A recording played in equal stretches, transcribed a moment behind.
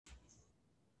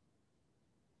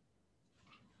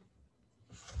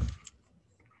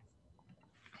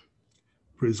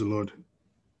Praise the Lord.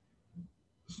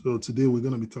 So today we're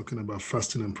going to be talking about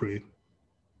fasting and praying.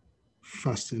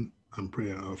 Fasting and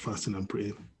prayer, or fasting and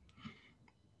praying.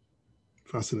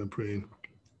 Fasting and praying.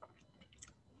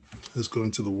 Let's go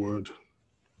into the word.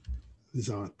 This is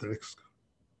our text.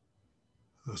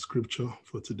 Our scripture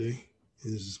for today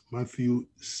is Matthew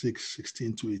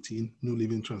 6:16-18, New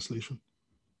Living Translation.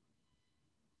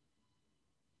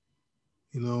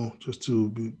 You know, just to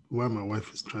be, while my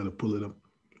wife is trying to pull it up,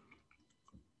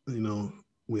 you know,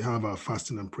 we have our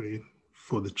fasting and praying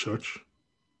for the church.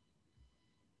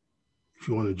 If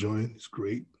you want to join, it's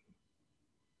great.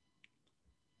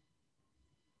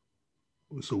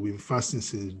 So we've been fasting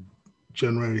since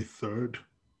January 3rd,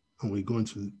 and we're going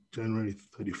to January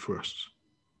 31st.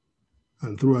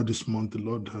 And throughout this month, the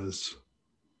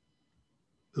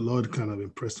Lord kind of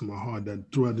impressed in my heart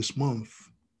that throughout this month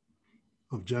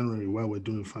of January, while we're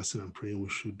doing fasting and praying, we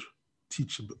should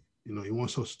teach, He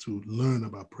wants us to learn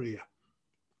about prayer.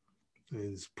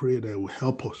 And it's prayer that will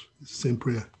help us. It's the same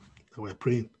prayer that we're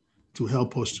praying to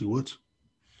help us to what?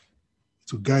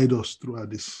 To guide us throughout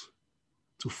this,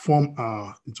 to form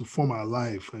our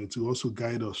life, and to also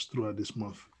guide us throughout this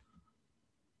month.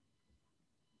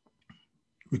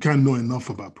 We can't know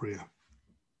enough about prayer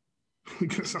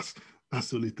because that's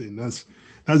the only thing. That's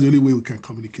the only way we can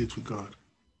communicate with God,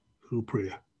 through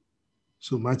prayer.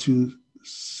 So Matthew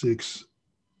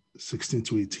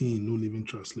 6:16-18, New Living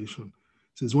Translation,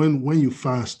 says, when you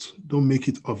fast, don't make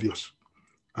it obvious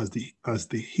as the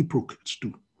hypocrites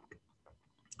do.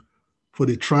 For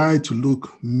they try to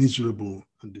look miserable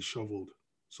and disheveled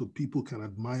so people can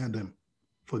admire them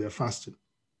for their fasting.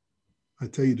 I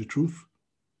tell you the truth,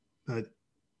 that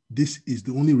this is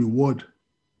the only reward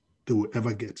they will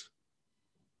ever get.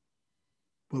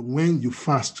 But when you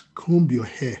fast, comb your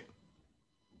hair,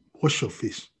 wash your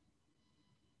face.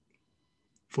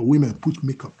 For women, put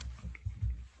makeup.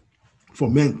 For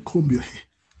men, comb your hair.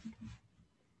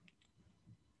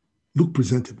 Look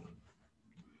presentable.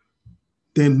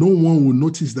 Then no one will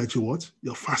notice that you're what?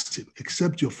 You're fasting,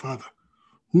 except your Father,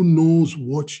 who knows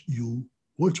what you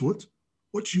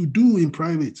do in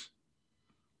private.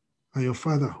 And your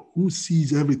Father, who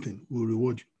sees everything, will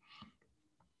reward you.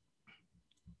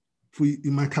 For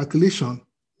in my calculation,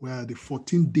 we're at the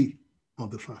 14th day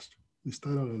of the fast. We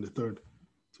started on the 3rd.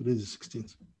 Today is the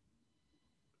 16th.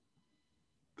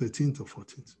 13th or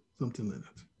 14th, something like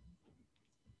that.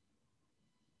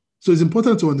 So it's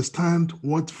important to understand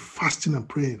what fasting and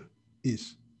praying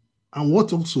is, and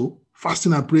what also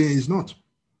fasting and praying is not.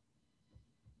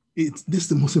 This is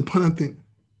the most important thing.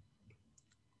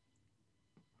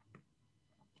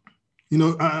 You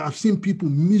know, I've seen people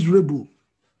miserable,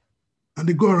 and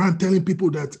they go around telling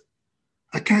people that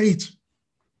I can't eat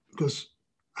because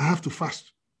I have to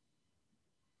fast.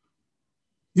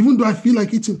 Even though I feel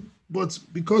like eating, but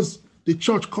because the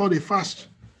church called a fast,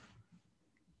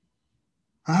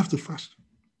 I have to fast.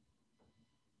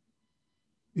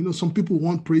 You know, some people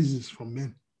want praises from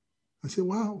men. I say,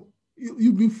 wow,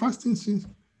 you've been fasting since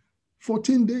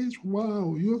 14 days.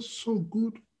 Wow, you're so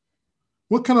good.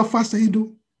 What kind of fast are you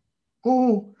doing?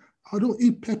 Oh, I don't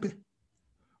eat pepper.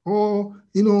 Or,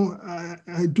 you know,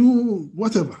 I do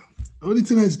whatever. The only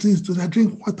thing I do is I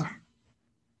drink water.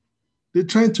 They're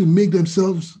trying to make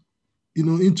themselves, you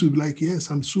know, into like,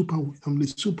 yes, I'm the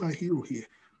superhero here.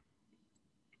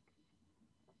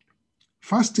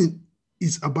 Fasting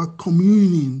is about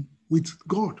communing with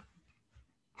God.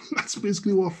 That's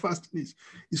basically what fasting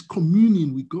is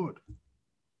communing with God.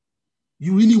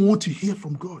 You really want to hear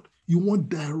from God. You want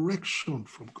direction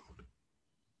from God.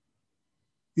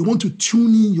 You want to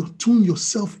tune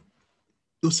yourself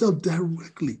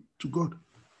directly to God.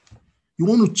 You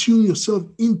want to tune yourself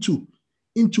into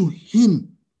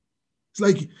Him. It's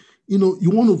like, you know, you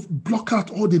want to block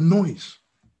out all the noise,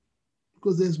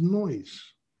 because there's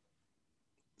noise.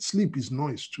 Sleep is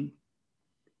noise too.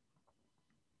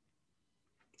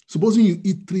 Supposing you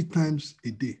eat 3 times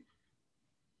a day,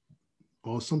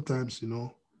 or sometimes, you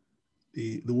know,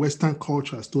 the Western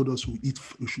culture has told us we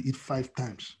should eat 5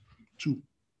 times, 2,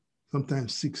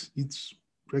 sometimes 6. Eat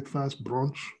breakfast,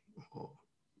 brunch, or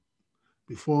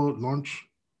before lunch,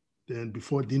 then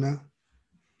before dinner.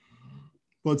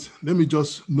 But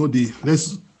let's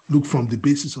look from the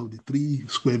basis of the 3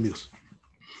 square meals.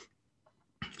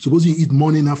 Suppose you eat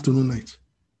morning, afternoon, night.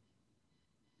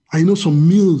 I know some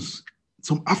meals,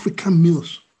 some African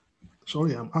meals.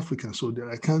 Sorry, I'm African, so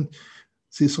I can't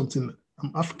say something.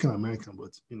 I'm African American,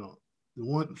 but you know, the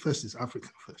one first is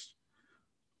African first.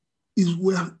 Is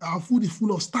where our food is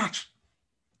full of starch.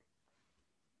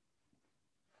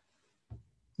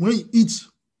 When you eat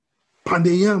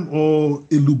pounded yam or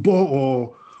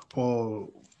elubo or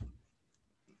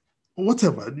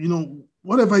whatever,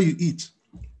 whatever you eat,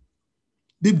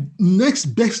 the next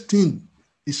best thing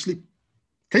is sleep.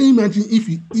 Can you imagine if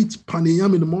you eat pounded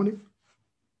yam in the morning?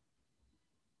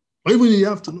 Or even in the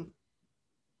afternoon?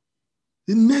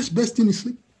 The next best thing is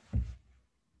sleep.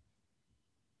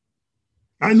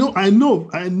 I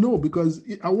know, because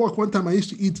at work one time I used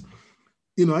to eat,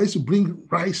 I used to bring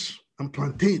rice and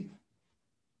plantain.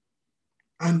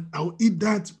 And I'll eat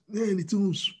that, man,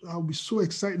 I'll be so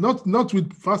excited. Not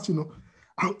with fasting,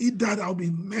 I'll eat that, I'll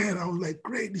be mad. I was like,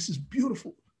 great, this is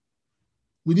beautiful.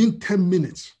 Within 10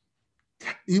 minutes,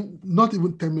 not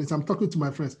even 10 minutes, I'm talking to my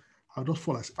friends, I'll just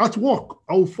fall asleep. At work,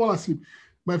 I will fall asleep.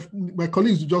 My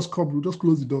colleagues will just come, we'll just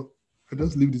close the door, and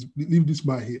just leave this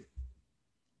man here.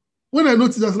 When I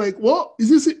noticed, I was like, what? Is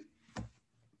this it?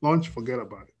 Lunch, forget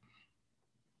about it.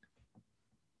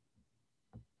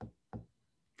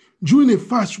 During a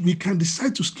fast, we can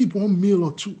decide to skip one meal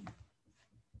or two.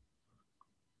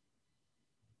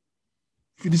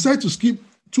 If you decide to skip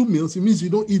 2 meals, it means you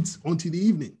don't eat until the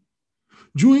evening.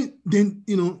 During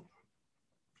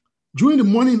the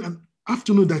morning and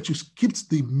afternoon that you skipped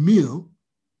the meal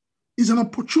is an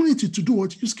opportunity to do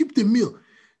what? You skip the meal.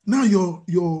 Now you're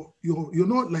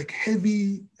not like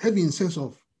heavy in sense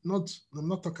of I'm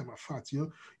not talking about fat,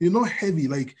 you're not heavy,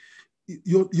 like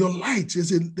you're light.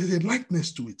 There's a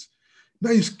lightness to it.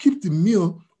 Now you skip the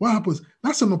meal, what happens?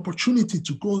 That's an opportunity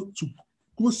to go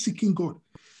seeking God.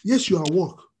 Yes, you are at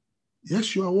work.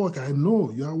 Yes, you are at work. I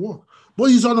know you are at work. But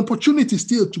it's an opportunity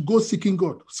still to go seeking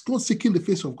God, go seeking the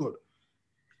face of God.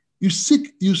 You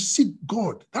seek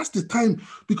God. That's the time,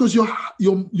 because you're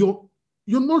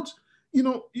not,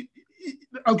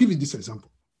 I'll give you this example.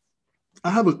 I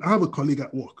have a colleague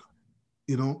at work,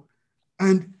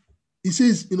 and he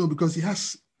says, because he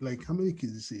has, like, how many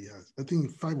kids does he has? I think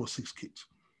 5 or 6 kids.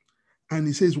 And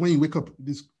he says when you wake up,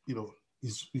 this,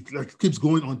 it like keeps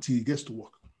going until he gets to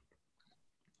work.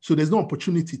 So there's no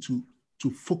opportunity to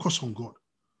focus on God.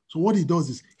 So what he does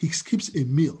is he skips a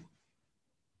meal.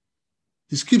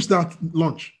 He skips that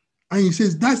lunch. And he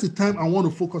says, that's the time I want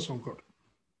to focus on God.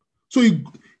 So he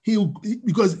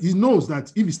because he knows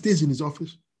that if he stays in his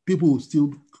office, people will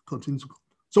still continue to go.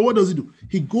 So what does he do?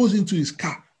 He goes into his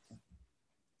car.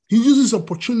 He uses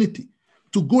opportunity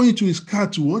to go into his car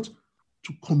to what?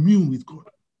 To commune with God.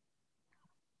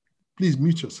 Please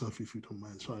mute yourself if you don't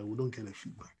mind, so we don't get a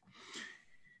feedback.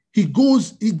 He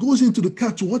goes into the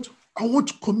car to what? I want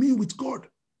to commune with God.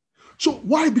 So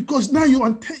why? Because now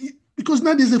because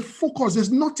now there's a focus.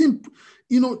 There's nothing,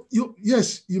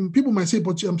 people might say,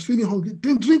 but I'm feeling hungry.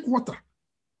 Then drink water.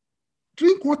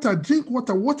 Drink water.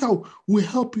 Water will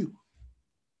help you.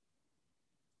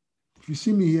 If you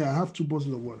see me here, I have 2 bottles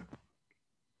of water.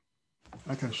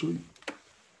 I can show you.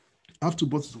 I have 2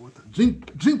 bottles of water.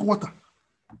 Drink water.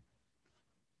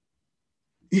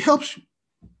 It helps you.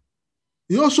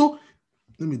 It also,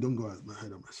 don't go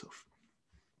ahead of myself.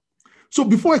 So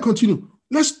before I continue,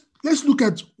 let's look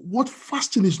at what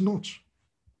fasting is not.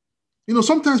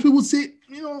 Sometimes people say,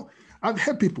 I've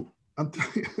heard people,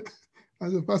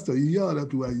 as a pastor, you hear other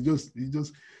people, you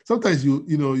just, sometimes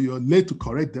you're led to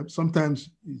correct them. Sometimes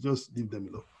you just leave them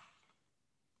alone.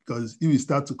 Because if you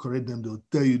start to correct them, they'll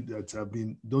tell you that I've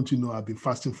been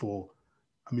fasting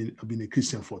I've been a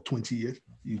Christian for 20 years.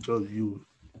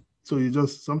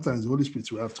 Sometimes the Holy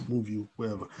Spirit will have to move you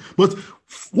wherever. But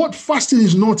what fasting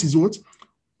is not is what?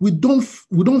 We don't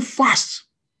fast.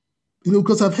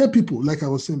 Because I've heard people, like I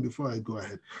was saying before I go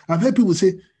ahead, I've heard people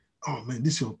say, oh man,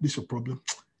 this is your problem.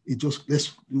 We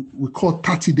call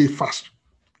 30-day fast.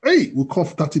 Hey, we call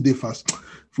 30-day fast.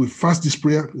 If we fast this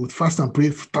prayer, we fast and pray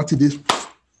for 30 days,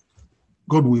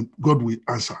 God will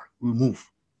answer, we'll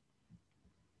move.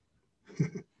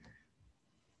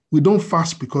 We don't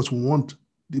fast because we want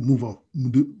the move of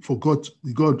for God.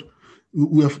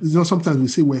 Sometimes we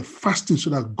say we're fasting so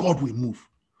that God will move.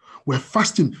 We're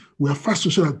fasting so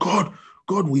that God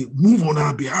will move on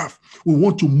our behalf. We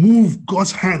want to move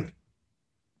God's hand.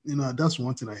 That's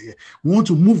one thing I hear. We want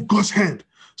to move God's hand.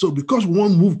 So because we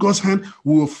want to move God's hand,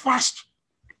 we will fast.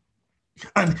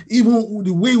 And even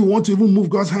the way we want to even move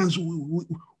God's hands,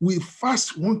 we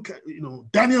fast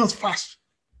Daniel's fast.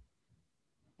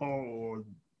 Or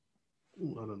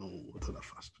I don't know what other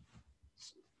fast.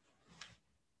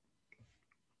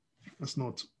 That's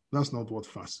not what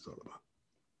fast is all about.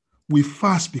 We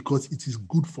fast because it is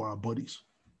good for our bodies.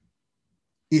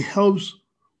 It helps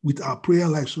with our prayer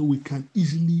life so we can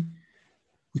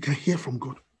hear from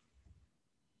God.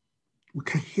 We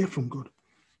can hear from God.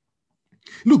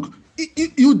 Look,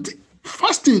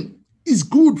 fasting is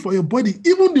good for your body.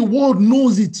 Even the world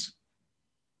knows it.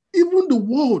 Even the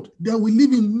world that we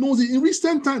live in knows it. In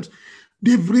recent times,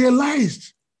 they've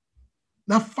realized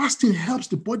Now, fasting helps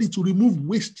the body to remove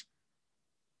waste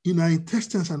in our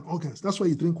intestines and organs. That's why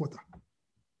you drink water.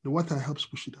 The water helps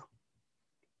push it out.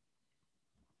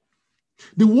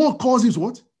 The word calls it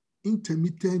what?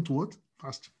 Intermittent what?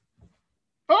 Fasting.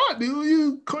 Oh,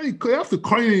 you have to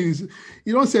coin it.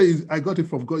 You don't say, I got it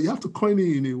from God. You have to coin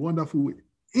it in a wonderful way.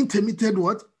 Intermittent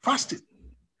what? Fasting.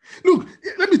 Look,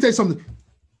 let me tell you something.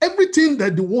 Everything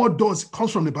that the word does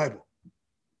comes from the Bible.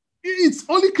 It's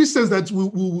only Christians that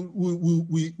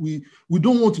we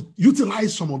don't want to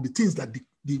utilize some of the things that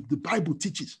the Bible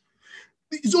teaches.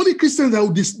 It's only Christians that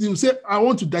will say, I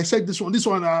want to dissect this one,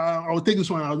 I will take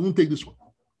this one, I won't take this one.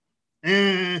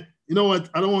 And you know what?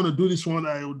 I don't want to do this one,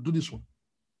 I will do this one.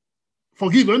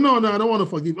 Forgive. No, I don't want to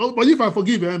forgive. Oh, but if I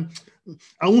forgive,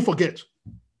 I won't forget.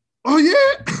 Oh,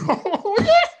 yeah. Oh,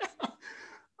 yeah.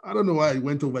 I don't know why I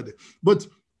went over there. But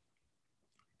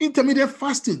intermittent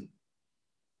fasting,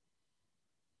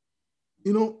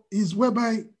 is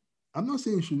whereby, I'm not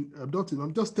saying you should adopt it.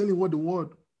 I'm just telling what the word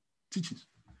teaches.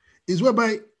 Is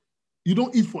whereby you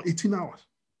don't eat for 18 hours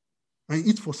and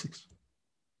eat for 6.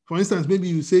 For instance, maybe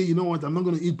you say, you know what, I'm not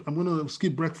going to eat, I'm going to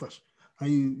skip breakfast.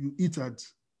 And you eat at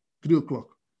 3 o'clock.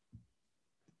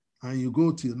 And you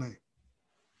go till 9.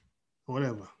 Or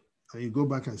whatever. And you go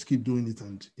back and keep doing it.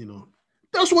 And,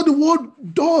 that's what the word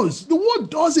does. The word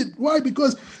does it. Why?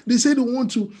 Because they say they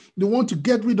want to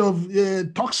get rid of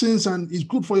toxins and it's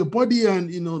good for your body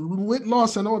and, weight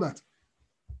loss and all that.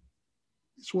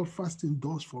 It's what fasting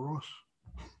does for us.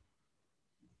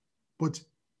 But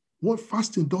what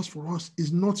fasting does for us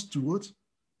is not to what?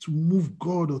 To move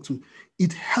God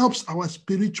it helps our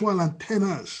spiritual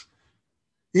antennas.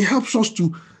 It helps us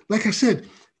to, like I said,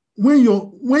 when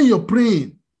you're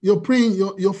praying,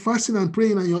 you're fasting and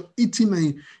praying and you're eating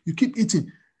and you keep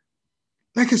eating.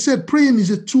 Like I said, praying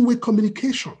is a two-way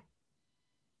communication.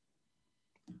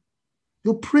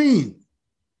 You're praying.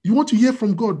 You want to hear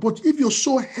from God, but if you're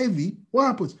so heavy, what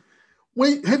happens?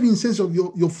 When heavy in the sense of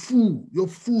you're full,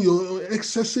 you're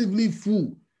excessively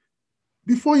full.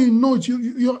 Before you know it,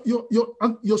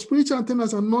 your spiritual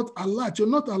antennas are not alert. You're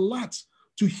not alert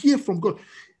to hear from God.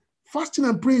 Fasting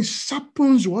and praying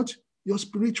sharpens what? Your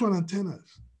spiritual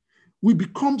antennas. We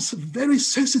become very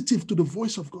sensitive to the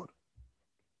voice of God.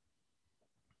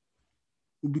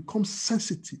 We become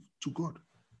sensitive to God.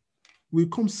 We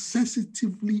become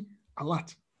sensitively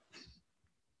alert.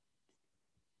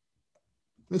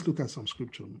 Let's look at some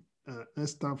scripture.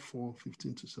 Esther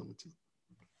 4:15-17.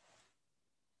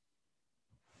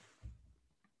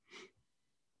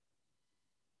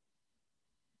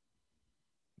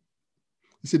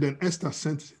 He said, then Esther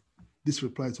sent this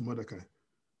reply to Mordecai.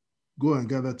 Go and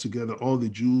gather together all the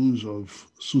Jews of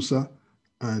Susa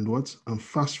and what? And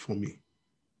fast for me.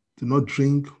 Do not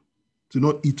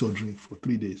eat or drink for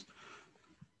 3 days.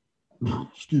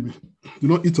 Excuse me. Do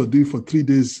not eat or drink for 3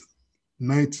 days,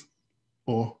 night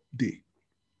or day.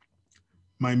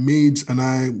 My maids and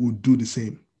I will do the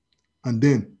same. And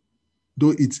then,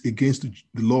 though it's against the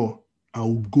law, I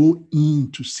will go in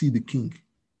to see the king.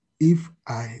 If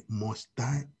I must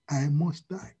die, I must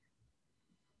die.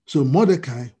 So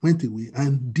Mordecai went away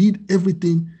and did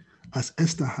everything as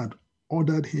Esther had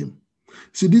ordered him.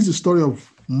 See, this is the story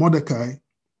of Mordecai,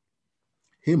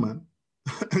 Haman,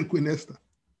 and Queen Esther.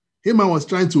 Haman was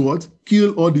trying to what?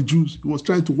 Kill all the Jews. He was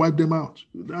trying to wipe them out.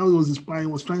 That was his plan. He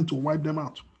was trying to wipe them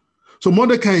out. So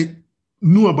Mordecai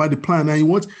knew about the plan and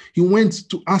he went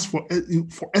to ask for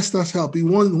Esther's help. He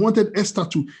wanted Esther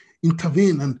to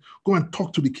intervene and go and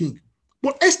talk to the king.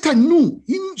 But Esther knew.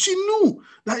 She knew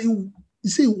that he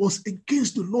said it was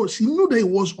against the law. She knew that it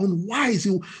was unwise.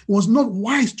 It was not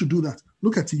wise to do that.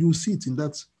 Look at it. You will see it in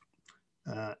that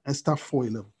Esther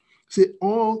 4:11. Say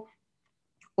all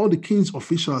the king's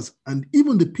officials and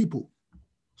even the people.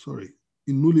 Sorry,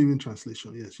 in New Living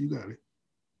Translation. Yes, you got it.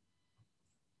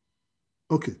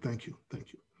 Okay, thank you.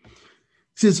 It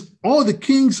says all the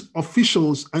king's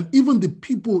officials and even the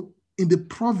people in the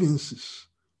provinces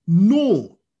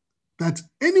know that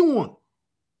anyone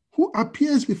who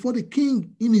appears before the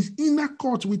king in his inner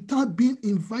court without being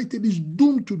invited is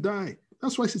doomed to die.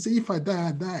 That's why she said, if I die,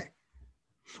 I die.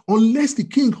 Unless the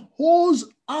king holds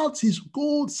out his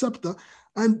gold scepter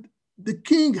and the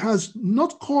king has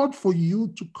not called for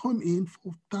you to come in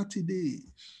for 30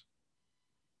 days.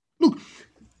 Look,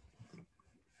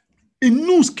 a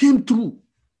news came through.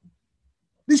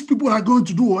 These people are going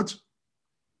to do what?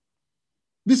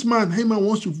 This man, Haman,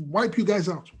 wants to wipe you guys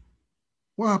out.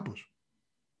 What happens?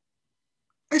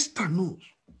 Esther knows.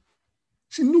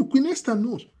 She knew. Queen Esther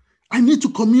knows. I need to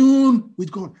commune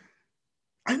with God.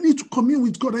 I need to commune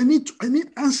with God. I need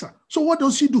answer. So what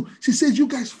does she do? She says, you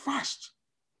guys fast.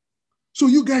 So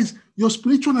you guys, your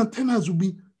spiritual antennas will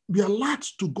be alert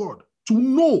to God to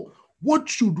know what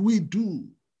should we do.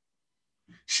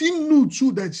 She knew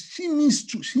too that she needs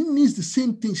the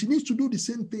same thing. She needs to do the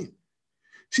same thing.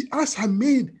 She asked her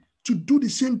maid to do the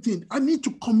same thing. I need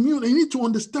to commune. I need to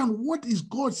understand what is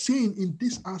God saying in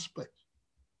this aspect.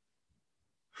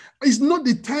 It's not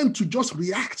the time to just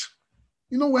react.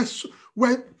 You know,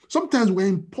 sometimes we're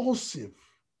impulsive.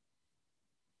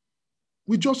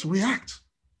 We just react.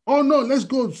 Oh no, let's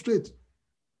go straight.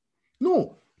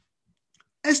 No.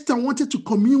 Esther wanted to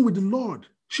commune with the Lord.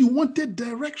 She wanted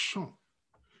direction.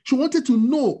 She wanted to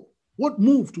know what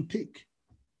move to take.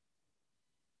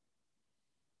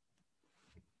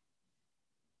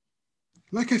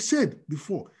 Like I said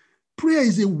before, prayer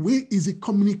is a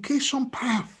communication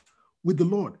path with the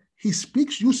Lord. He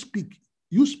speaks, you speak.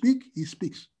 You speak, he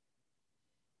speaks.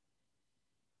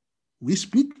 We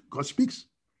speak, God speaks.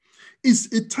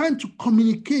 It's a time to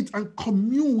communicate and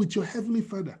commune with your Heavenly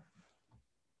Father.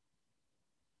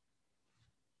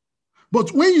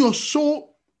 But when you're so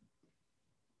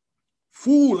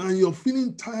full and you're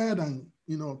feeling tired and,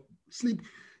 sleep,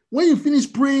 when you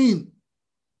finish praying,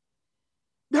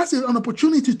 that's an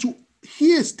opportunity to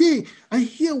stay and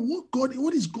hear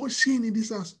what is God saying in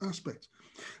this aspect.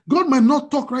 God might not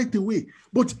talk right away,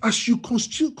 but as you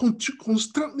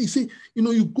constantly say,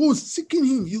 you go seeking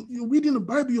him, you're reading the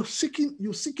Bible, you're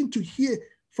seeking to hear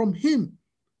from him,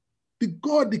 the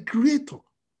God, the creator.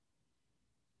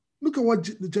 Look at what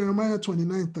Jeremiah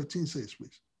 29:13 says,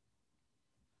 please.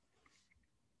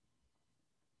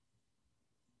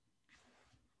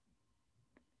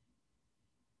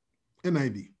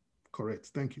 NIV, correct,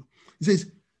 thank you. It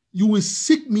says, you will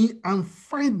seek me and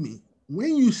find me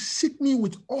when you seek me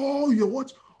with all your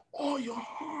what? All your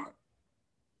heart.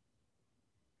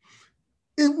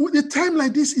 And a time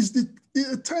like this is the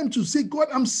time to say, God,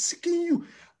 I'm seeking you.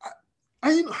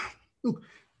 Look,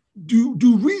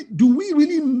 do we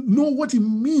really know what it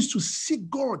means to seek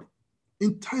God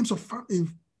in times of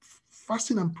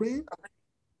fasting and praying?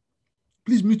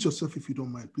 Please mute yourself if you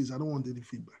don't mind. Please, I don't want any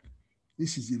feedback.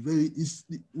 This is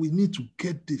we need to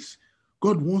get this.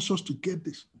 God wants us to get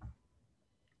this.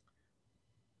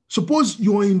 Suppose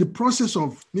you are in the process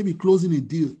of maybe closing a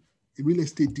deal, a real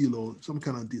estate deal or some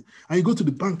kind of deal, and you go to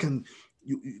the bank and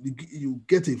you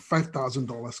get a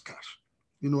 $5,000 cash.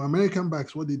 American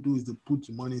banks, what they do is they put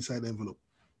the money inside the envelope.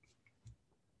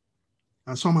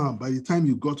 And somehow, by the time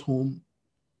you got home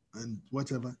and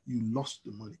whatever, you lost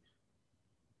the money.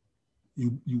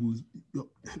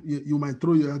 You might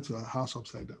throw you out to a house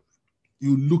upside down.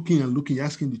 You're looking and looking,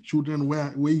 asking the children, where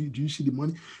do you see the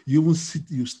money? You even sit,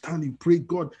 you stand, you pray,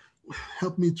 God,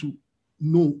 help me to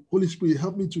know. Holy Spirit,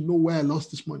 help me to know where I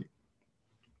lost this money.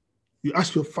 You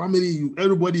ask your family,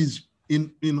 everybody's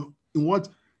in what?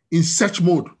 In search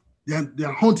mode. They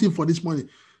are hunting for this money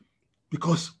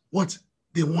because what?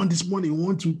 They want this money,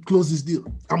 want to close this deal.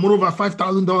 And moreover,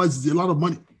 $5,000 is a lot of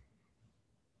money.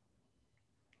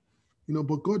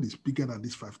 But God is bigger than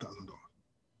this $5,000.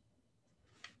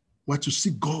 We're to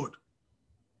seek God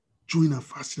during our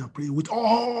fasting and praying with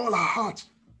all our heart.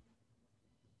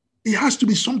 It has to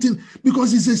be something,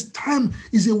 because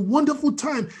it's a wonderful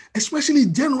time, especially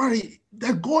in January,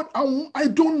 that God, I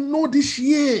don't know this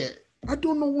year. I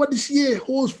don't know what this year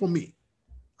holds for me.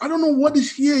 I don't know what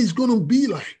this year is going to be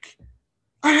like.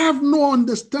 I have no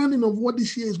understanding of what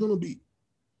this year is going to be.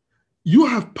 You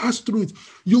have passed through it.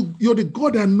 You're the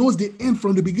God that knows the end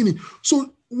from the beginning.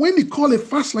 So when you call a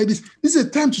fast like this is a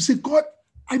time to say, God,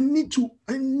 I need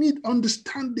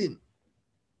understanding.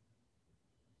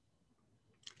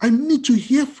 I need to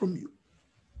hear from you.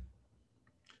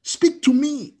 Speak to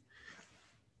me.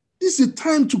 This is a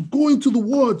time to go into the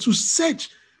word, to search,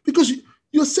 because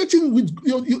you're searching with,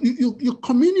 you're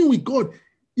communing with God.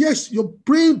 Yes, you're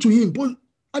praying to him, but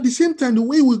at the same time, the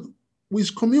way we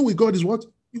commune with God is what?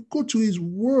 You go to his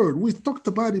word. We've talked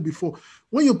about it before.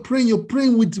 When you're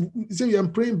praying with, say,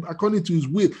 I'm praying according to his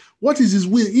will. What is his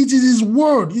will? It is his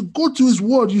word. You go to his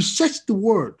word. You search the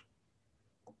word.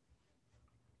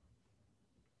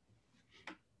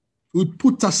 We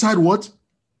put aside what?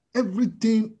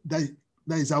 Everything that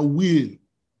is our will.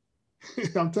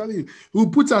 I'm telling you, we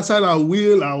put aside our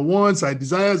will, our wants, our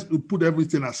desires. We put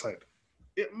everything aside.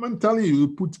 I'm telling you,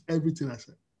 we put everything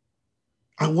aside.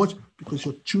 And what? Because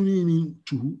you're tuning in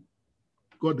to who?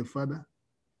 God the Father,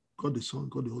 God the Son,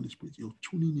 God the Holy Spirit. You're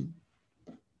tuning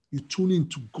in. You tune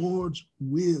into God's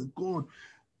will. God,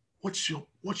 what's your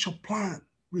plan?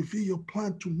 Reveal your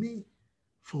plan to me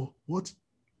for what?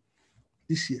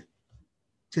 This year.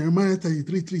 Jeremiah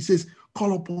 33:3 says,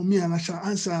 call upon me and I shall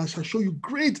answer. I shall show you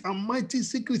great and mighty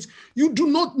secrets you do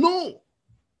not know.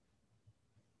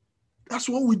 That's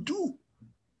what we do.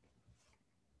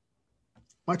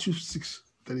 Matthew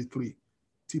 6:33,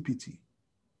 TPT.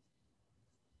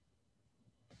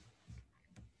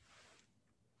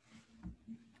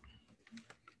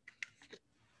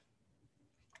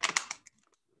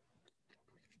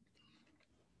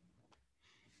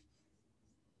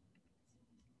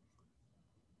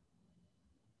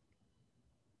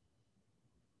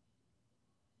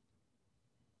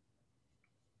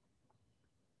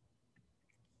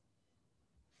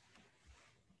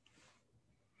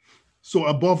 So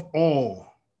above all,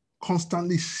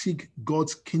 constantly seek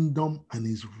God's kingdom and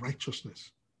his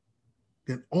righteousness.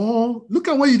 Then all, look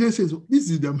at what he then says. This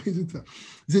is the amazing thing.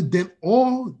 He said, then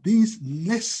all these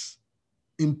less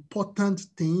important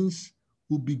things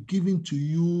will be given to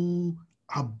you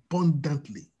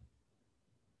abundantly.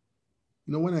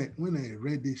 You know, when I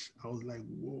read this, I was like,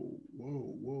 whoa.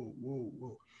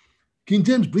 King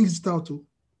James brings it out too,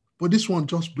 but this one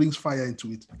just brings fire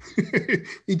into it.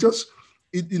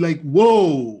 it like,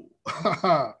 whoa.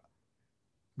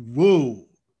 Whoa.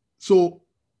 So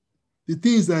the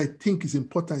things that I think is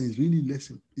important is really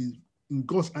less, in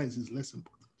God's eyes, is less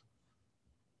important.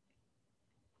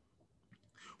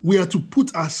 We are to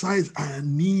put aside our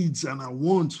needs and our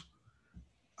wants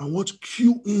and what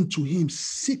cue into him.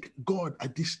 Seek God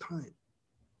at this time.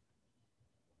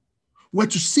 We're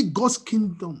to seek God's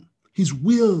kingdom, his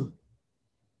will,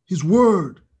 his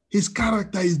word, his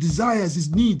character, his desires, his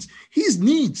needs. His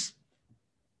needs.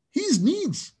 His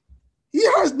needs. He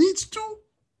has needs too.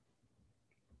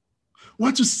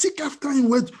 We're to seek after him.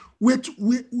 We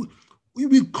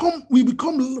become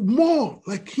more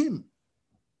like him.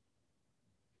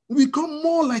 We become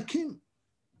more like him.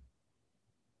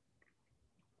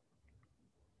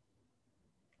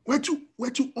 We're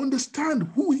to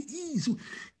understand who he is.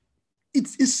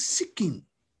 It's seeking.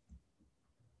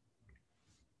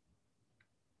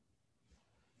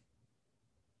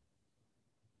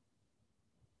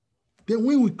 Then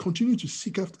when we continue to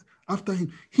seek after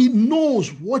him, he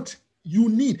knows what you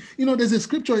need. You know, there's a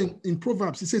scripture in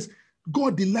Proverbs. It says,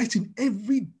 God delights in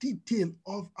every detail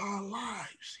of our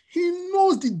lives. He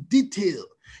knows the detail.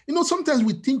 You know, sometimes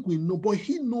we think we know, but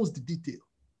he knows the detail.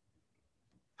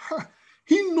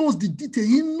 He knows the detail.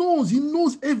 He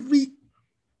knows every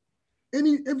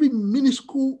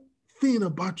minuscule thing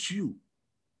about you.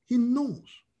 He knows.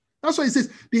 That's why he says,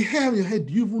 the hair on your head,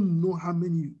 do you even know how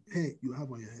many hair you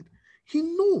have on your head? He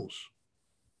knows.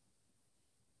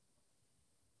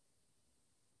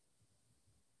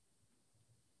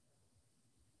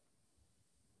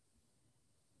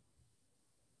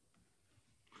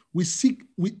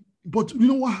 But you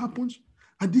know what happens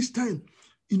at this time?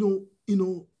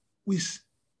 Which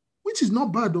is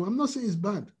not bad though. I'm not saying it's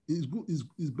bad. It's good.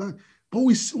 It's bad. But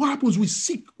what happens? We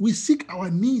seek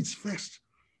our needs first.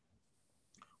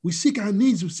 We seek our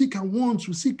needs. We seek our wants.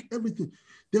 We seek everything.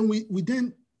 Then we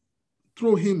then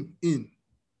throw him in.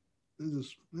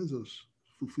 Let's just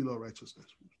fulfill our righteousness.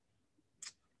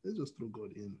 Let's just throw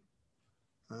God in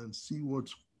and see what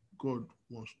God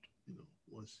wants.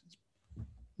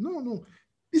 No.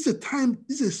 This is a time.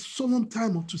 This is a solemn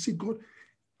time to say, God,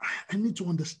 I need to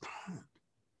understand.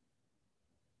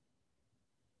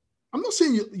 I'm not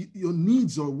saying your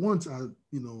needs or wants are,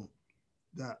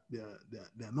 that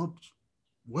they're not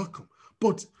welcome.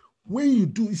 But when you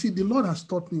do, you see, the Lord has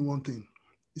taught me one thing.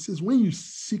 He says, when you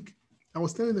seek, I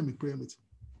was telling them in prayer meeting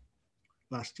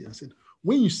last year, I said,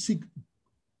 when you seek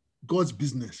God's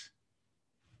business,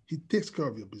 he takes care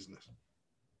of your business.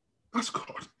 That's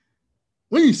God.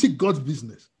 When you seek God's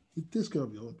business, he takes care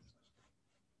of your own business.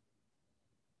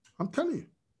 I'm telling you.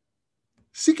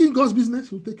 Seeking God's business,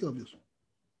 he'll take care of yours.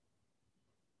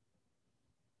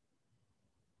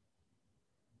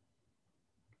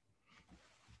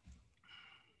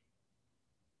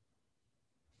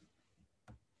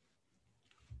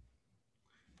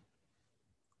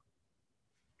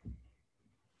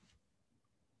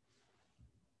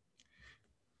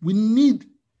 We need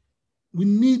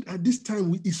at this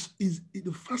time,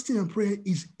 the fasting and prayer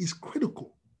is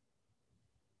critical.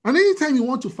 And anytime you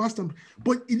want to fast and pray,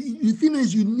 but the thing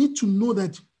is, you need to know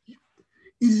that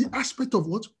it's the aspect of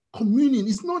what? Communion.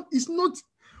 It's not,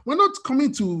 we're not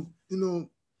coming to,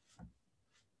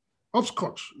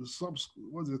 upscotch.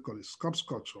 What do they call it? Scotch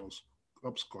or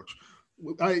upscotch.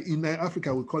 In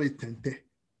Africa, we call it tente.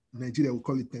 In Nigeria, we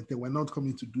call it tente. We're not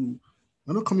coming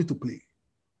to play.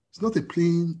 It's not a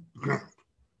playing ground.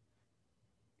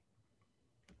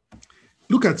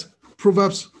 Look at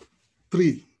Proverbs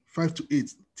 3,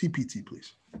 5-8, TPT,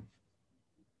 please.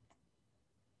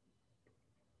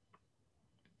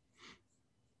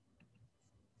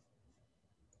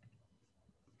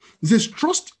 It says,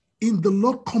 trust in the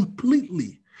Lord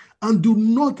completely and do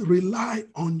not rely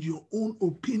on your own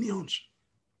opinions.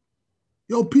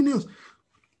 Your opinions.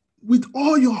 With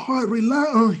all your heart, rely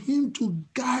on him to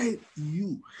guide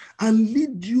you and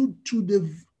lead you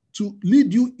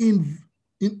in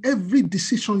every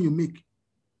decision you make.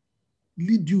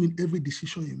 Lead you in every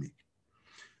decision you make.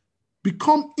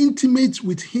 Become intimate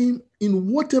with him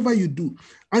in whatever you do,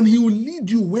 and he will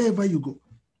lead you wherever you go.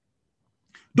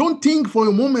 Don't think for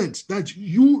a moment that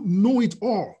you know it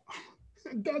all.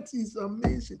 That is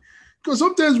amazing. Because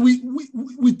sometimes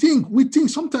we think,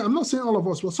 sometimes, I'm not saying all of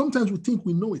us, but sometimes we think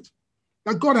we know it.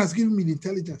 That God has given me the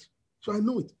intelligence, so I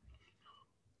know it.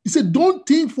 He said, don't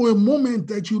think for a moment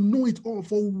that you know it all,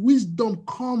 for wisdom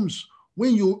comes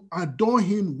when you adore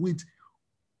him with,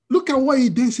 look at what he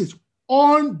then says,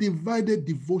 undivided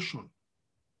devotion.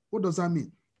 What does that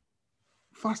mean?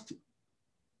 Fasting.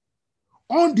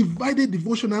 Undivided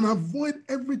devotion, and avoid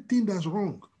everything that's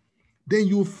wrong. Then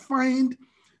you'll find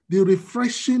the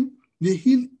refreshing,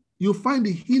 you'll find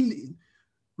the healing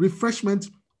refreshment.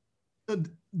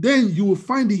 Then you will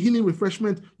find the healing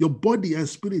refreshment your body and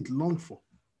spirit long for.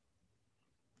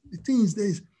 The thing is,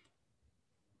 there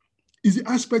is the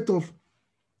aspect of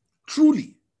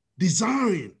truly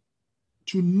desiring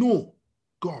to know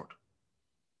God.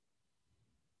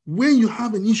 When you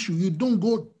have an issue, you don't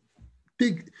go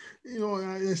take,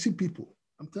 I see people,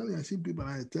 I'm telling you, I see people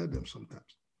and I tell them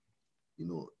sometimes,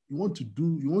 you want to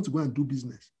go and do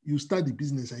business. You start the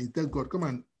business and you tell God, come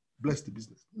and bless the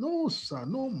business. No, sir,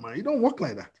 no, man, you don't work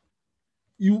like that.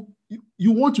 You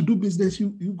want to do business,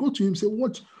 you go to him, say,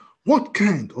 what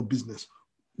kind of business?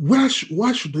 Why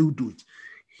should you do it?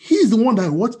 He's the one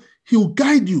that he'll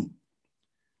guide you.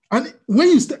 And when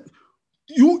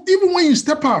even when you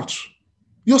step out,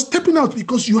 you're stepping out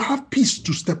because you have peace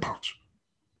to step out.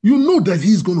 You know that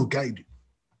he's going to guide you.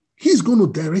 He's going to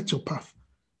direct your path.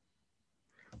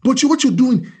 But what you're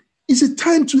doing is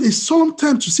a solemn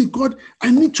time to say, God,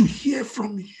 I need to hear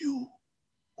from you.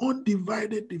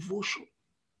 Undivided devotion.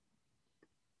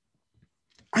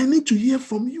 I need to hear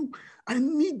from you. I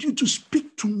need you to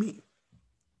speak to me.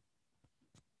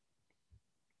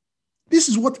 This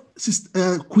is what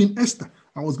Queen Esther,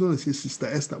 I was going to say Sister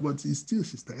Esther, but it's still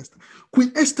Sister Esther.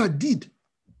 Queen Esther did.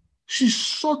 She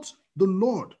sought the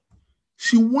Lord.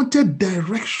 She wanted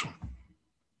direction.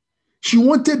 She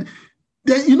wanted,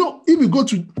 if you go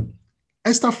to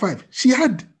Esther 5, she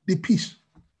had the peace.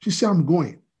 She said, I'm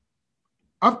going.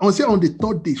 I'll say on the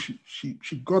third day, she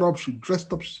got up, she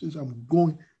dressed up, she says, I'm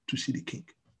going to see the king.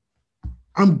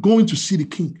 I'm going to see the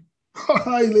king.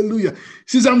 Hallelujah.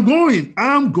 She says, I'm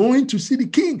going to see the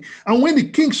king. And when the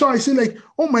king saw, I said, like,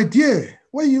 oh my dear,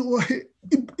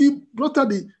 he brought her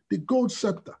the gold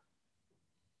scepter.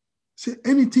 Say,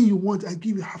 anything you want, I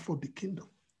give you half of the kingdom.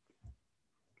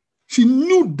 She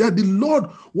knew that the Lord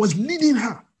was leading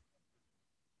her.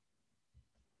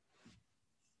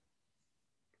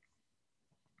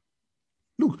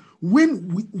 Look,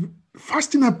 when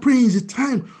fasting and praying is a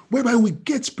time whereby we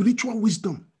get spiritual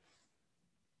wisdom.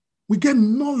 We get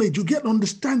knowledge, you get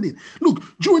understanding. Look,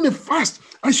 during the fast,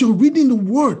 as you're reading the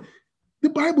word, the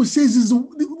Bible says it's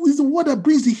the word that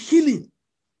brings the healing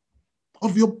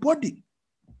of your body.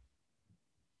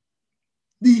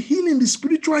 The healing, the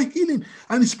spiritual healing,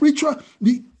 and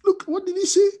look, what did he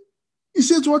say? He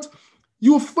says what?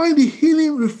 You will find the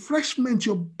healing refreshment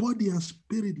your body and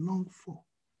spirit long for.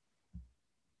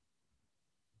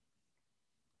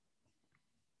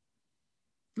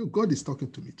 Look, God is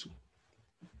talking to me too.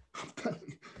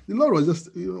 The Lord was just,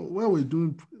 while we're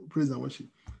doing praise and worship,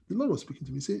 the Lord was speaking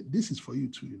to me, say, this is for you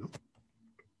too,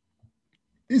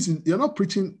 You're not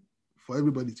preaching for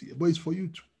everybody to hear, but it's for you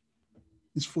too.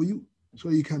 It's for you. So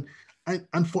you can,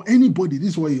 and for anybody, this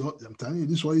is what I'm telling you,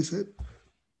 this is what he said.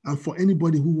 And for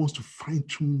anybody who wants to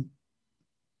fine-tune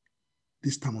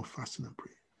this time of fasting and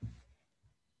prayer.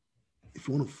 If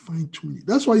you want to fine-tune it.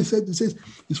 That's why he says,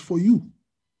 it's for you.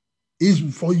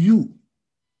 It's for you.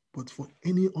 But for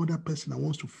any other person that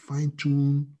wants to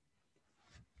fine-tune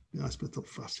the aspect of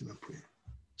fasting and prayer.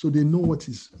 So they know what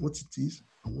it is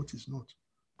and what is not.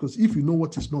 Because if you know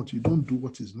what is not, you don't do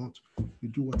what is not. You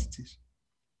do what it is.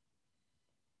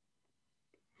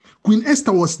 Queen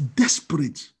Esther was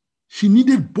desperate. She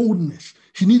needed boldness.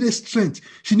 She needed strength.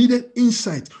 She needed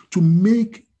insight to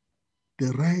make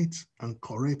the right and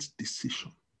correct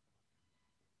decision.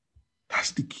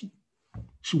 That's the key.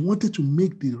 She wanted to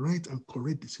make the right and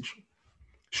correct decision.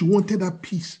 She wanted that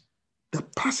peace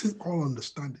that passes all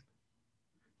understanding.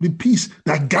 The peace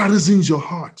that garrisons your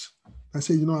heart. I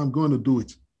say, I'm going to do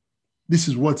it. This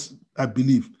is what I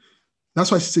believe.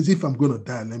 That's why she says, if I'm going to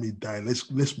die, let me die.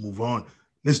 Let's move on.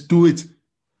 Let's do it.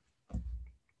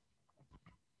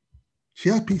 She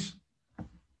had peace.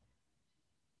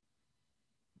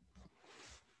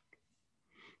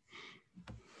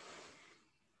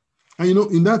 And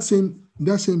in that same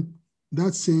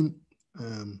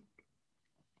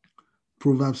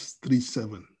Proverbs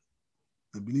 3:7,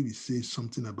 I believe it says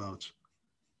something about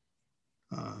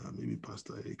maybe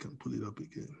Pastor Eric can pull it up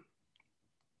again.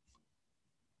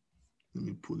 Let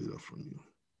me pull it up from you.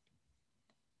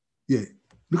 Yeah,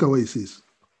 look at what it says.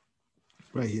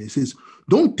 Right here. It says,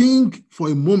 don't think for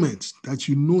a moment that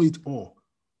you know it all.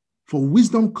 For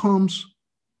wisdom comes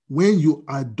when you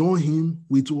adore him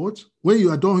with what? When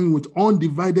you adore him with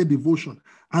undivided devotion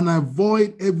and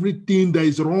avoid everything that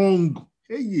is wrong.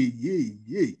 Hey.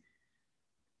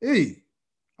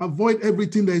 Avoid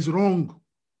everything that is wrong.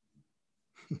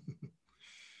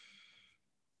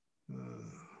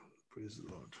 Praise the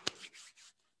Lord.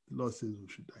 The Lord says we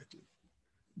should die.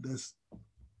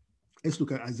 Let's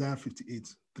look at Isaiah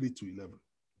 58, 3-11.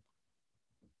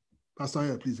 Pastor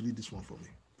Aya, please read this one for me,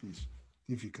 please,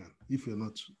 if you can. If you're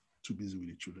not too busy with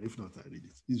the children. If not, I read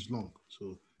it. It's long,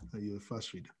 so you're a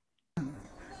fast reader.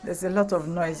 There's a lot of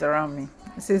noise around me.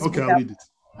 It says, okay, I'll read it.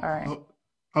 All right.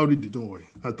 I'll read it, don't worry.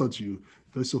 I thought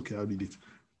it's okay, I'll read it.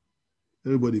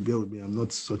 Everybody bear with me. I'm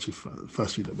not such a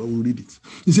fast reader, but we'll read it.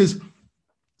 It says,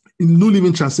 in New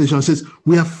Living Translation, it says,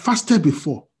 we have fasted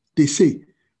before. They say,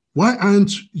 why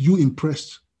aren't you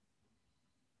impressed?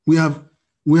 We have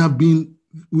been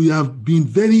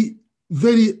very,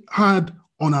 very hard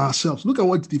on ourselves. Look at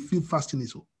what they feel fasting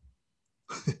is.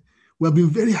 We have been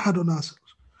very hard on ourselves.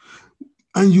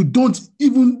 And you don't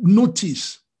even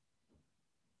notice.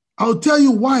 I'll tell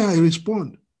you why I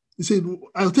respond. He said,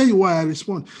 I'll tell you why I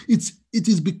respond. It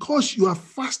is because you are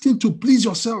fasting to please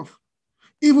yourself.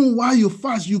 Even while you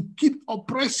fast, you keep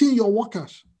oppressing your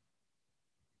workers.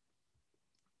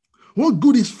 What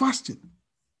good is fasting?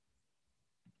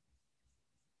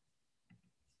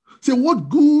 Say, what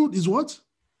good is what?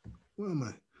 Where am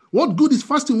I? What good is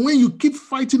fasting when you keep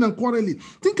fighting and quarreling?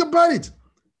 Think about it.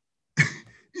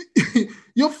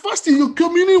 You're fasting, you're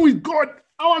communing with God,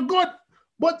 our God,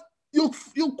 but you're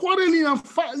quarreling and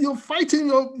you're fighting,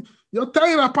 you're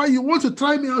tying apart. You want to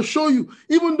try me, I'll show you.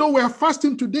 Even though we are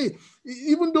fasting today,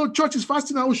 even though church is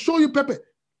fasting, I will show you, Pepe.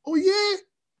 Oh yeah,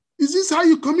 is this how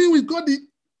you commune with God?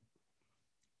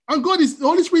 And the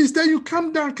Holy Spirit is telling you,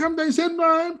 calm down. You say, no,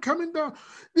 I'm coming down.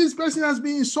 This person has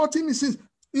been insulting me since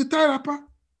you tie apart.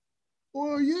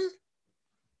 Oh yeah.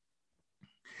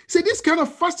 See, this kind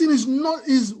of fasting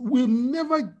will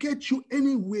never get you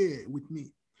anywhere with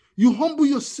me. You humble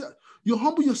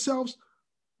yourselves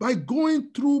by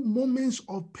going through moments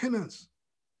of penance.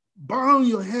 Bow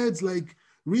your heads like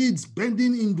reeds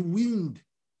bending in the wind.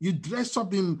 You dress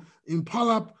up in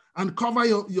palap and cover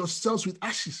yourselves with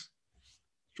ashes.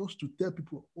 Just to tell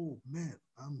people, oh man,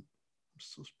 I'm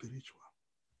so spiritual.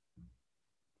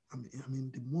 I'm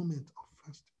in the moment of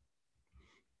fasting.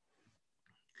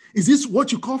 Is this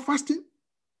what you call fasting?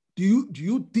 Do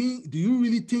you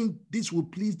really think this will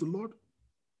please the Lord?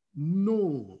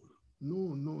 No.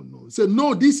 Say,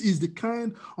 no, this is the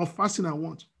kind of fasting I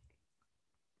want.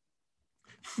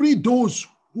 Free those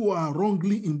who are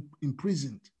wrongly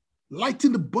imprisoned.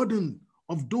 Lighten the burden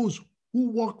of those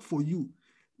who work for you.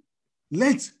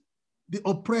 Let the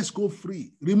oppressed go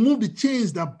free. Remove the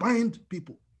chains that bind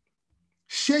people.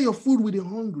 Share your food with the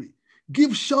hungry.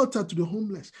 Give shelter to the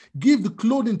homeless. Give the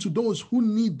clothing to those who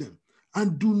need them.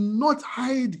 And do not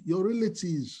hide your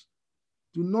relatives.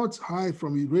 Do not hide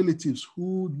from your relatives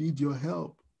who need your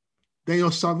help. Then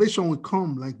your salvation will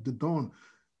come like the dawn.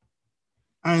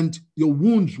 And your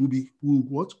wounds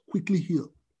will quickly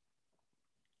heal.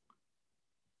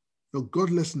 Your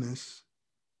godlessness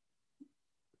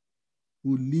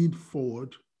will lead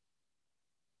forward.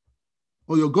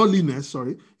 Or your godliness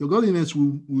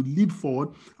will lead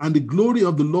forward, and the glory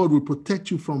of the Lord will protect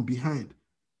you from behind.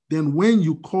 Then when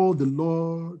you call, the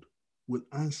Lord will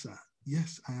answer,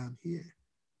 yes, I am here.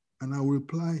 And I will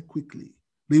reply quickly.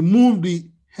 Remove the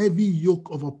heavy yoke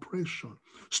of oppression.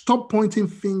 Stop pointing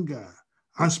finger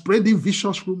and spreading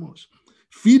vicious rumors.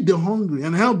 Feed the hungry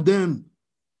and help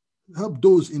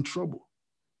those in trouble.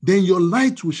 Then your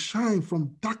light will shine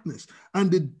from darkness,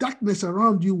 and the darkness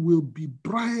around you will be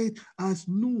bright as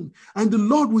noon. And the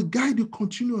Lord will guide you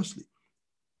continuously,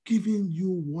 giving you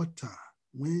water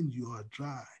when you are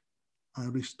dry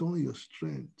and restore your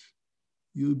strength.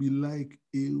 You'll be like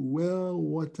a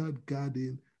well-watered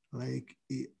garden, like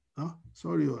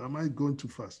sorry, am I going too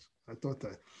fast? I thought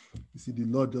the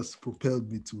Lord just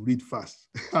propelled me to read fast.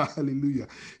 Hallelujah.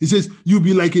 He says, you'll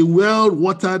be like a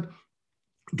well-watered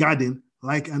garden,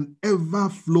 like an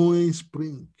ever-flowing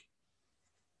spring.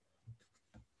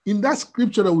 In that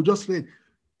scripture that we just read,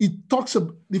 it talks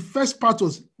about, the first part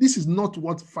was, this is not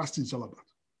what fasting is all about.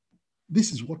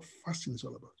 This is what fasting is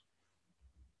all about.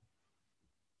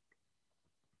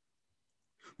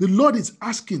 The Lord is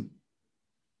asking,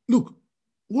 look,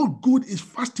 what good is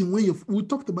fasting when we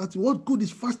talked about it, what good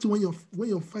is fasting when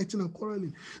you're fighting and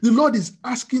quarreling? The Lord is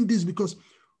asking this because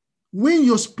when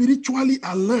you're spiritually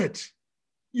alert,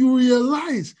 you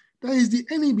realize there is the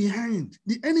enemy behind.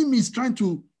 The enemy is trying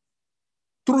to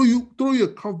throw you a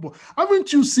curveball.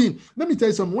 Haven't you seen? Let me tell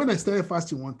you something. When I started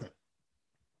fasting one time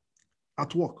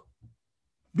at work,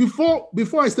 before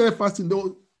I started fasting,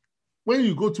 when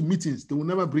you go to meetings, they will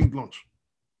never bring lunch.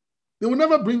 They will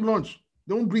never bring lunch.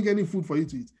 They won't bring any food for you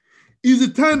to eat. It's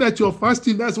the time that you're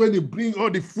fasting, that's when they bring all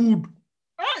the food.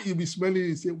 You'll be smelling it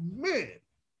and say, man.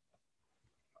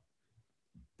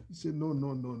 You say, no,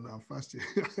 I'm fasting.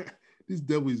 This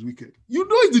devil is wicked. You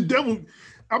know it's the devil.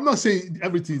 I'm not saying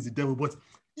everything is the devil, but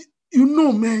you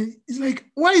know, man, it's like,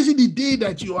 why is it the day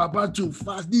that you are about to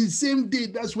fast? The same day,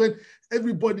 that's when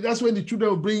the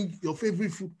children will bring your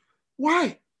favorite food.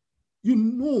 Why? You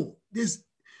know,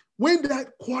 when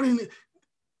that quarreling,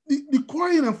 the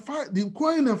quarreling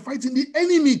and fighting, the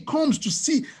enemy comes to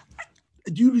see,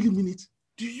 do you really mean it?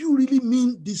 Do you really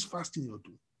mean this fasting you're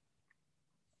doing?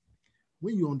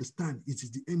 When you understand it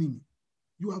is the enemy,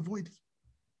 you avoid it.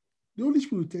 The Holy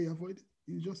Spirit will tell you avoid it.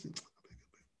 You just say,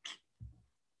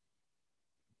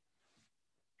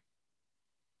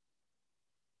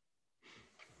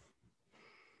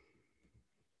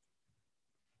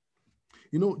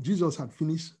 you know, Jesus had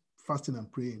finished fasting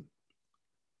and praying,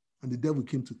 and the devil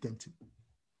came to tempt him.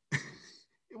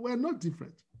 We're not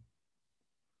different.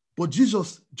 But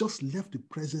Jesus just left the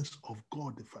presence of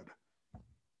God the Father.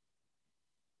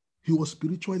 He was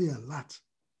spiritually alert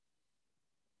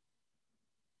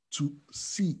to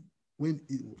see when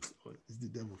it's the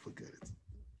devil, forget it.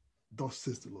 Thus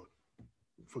says the Lord.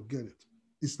 Forget it.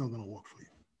 It's not going to work for you.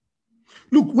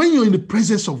 Look, when you're in the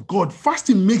presence of God,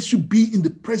 fasting makes you be in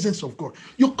the presence of God.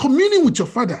 You're communing with your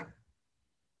Father.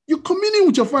 You're communing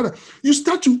with your Father. You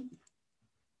start to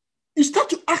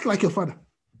act like your Father.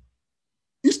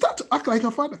 You start to act like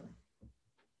your Father.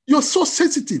 You're so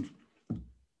sensitive.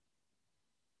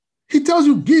 He tells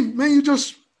you, give, man,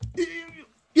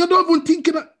 you're not even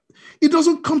thinking that. It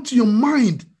doesn't come to your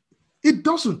mind. It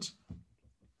doesn't.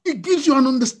 It gives you an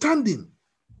understanding.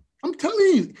 I'm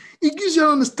telling you, it gives you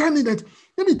an understanding that,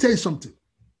 let me tell you something.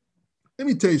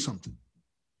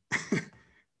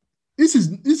 This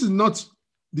is not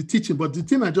the teaching, but the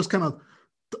thing I just kind of,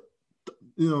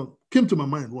 came to my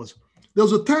mind was, there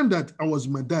was a time that I was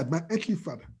with my dad, my earthly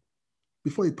father,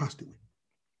 before he passed away.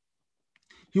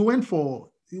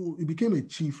 He became a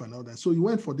chief and all that. So he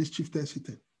went for this chieftaincy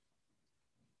thing.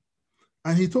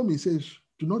 And he told me, he says,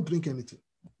 do not drink anything.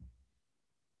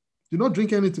 Do not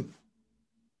drink anything.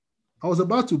 I was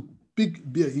about to pick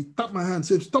beer. He tapped my hand and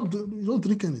said, stop, don't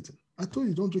drink anything. I told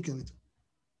you, don't drink anything.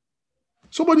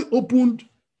 Somebody opened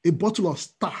a bottle of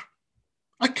Star.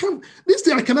 This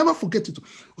thing, I can never forget it.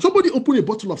 Somebody opened a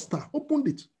bottle of Star, opened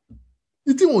it.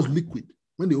 The thing was liquid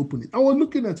when they opened it. I was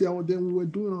looking at it, then we were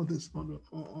doing all this,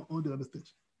 all the other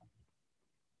things.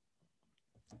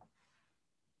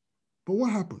 But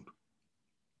what happened?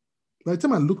 By the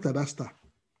time I looked at that Star,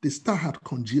 the Star had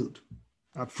congealed,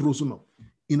 had frozen up.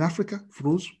 In Africa,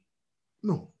 froze?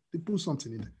 No, they put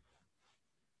something in there.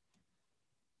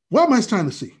 What am I trying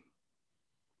to say?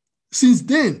 Since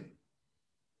then,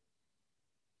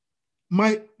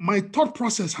 my thought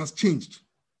process has changed.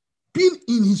 Being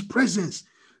in his presence,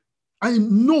 I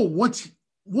know what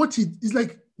he is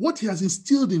like, what he has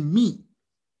instilled in me.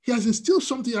 He has instilled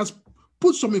something, he has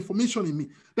put some information in me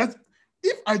that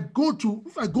if I go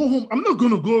home, I'm not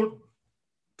going to go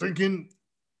drinking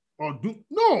or do,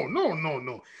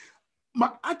 no.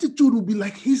 My attitude will be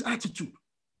like his attitude.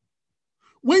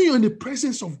 When you're in the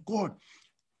presence of God,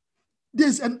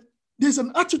 there's an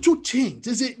attitude change.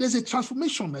 There's a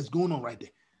transformation that's going on right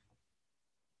there.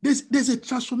 There's a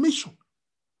transformation.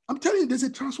 I'm telling you, there's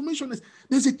a transformation.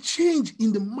 There's a change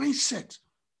in the mindset.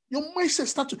 Your mindset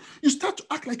start to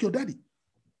act like your daddy.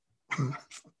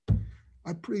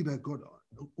 I pray that God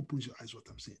opens your eyes what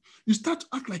I'm saying. You start to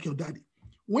act like your daddy.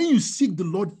 When you seek the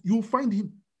Lord, you'll find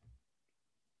him.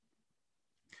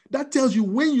 That tells you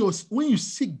when you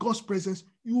seek God's presence,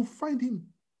 you will find him.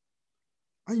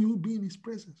 And you will be in his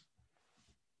presence.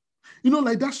 You know,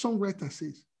 like that songwriter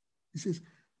says, he says,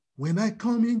 when I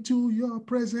come into your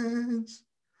presence,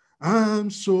 I'm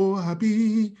so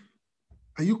happy.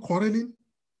 Are you quarreling?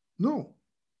 No.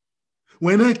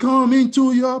 When I come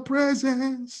into your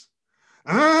presence,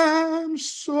 I'm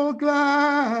so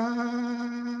glad.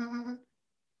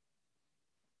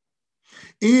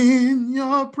 In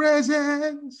your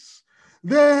presence,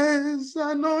 there's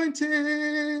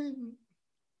anointing.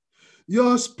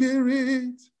 Your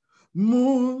spirit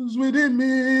moves within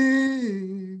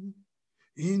me.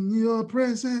 In your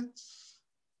presence,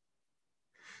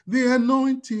 the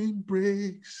anointing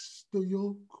breaks the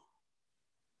yoke.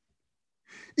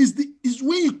 Is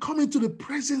when you come into the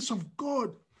presence of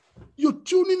God, you're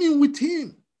tuning in with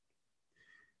him.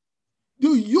 The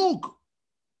yoke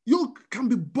can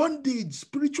be bondage,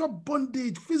 spiritual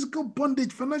bondage, physical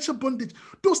bondage, financial bondage.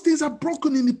 Those things are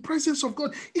broken in the presence of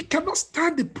God. It cannot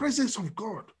stand the presence of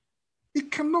God.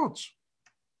 It cannot.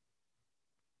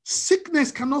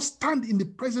 Sickness cannot stand in the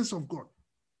presence of God.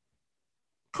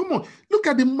 Come on, look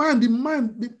at the man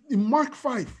in Mark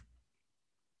 5.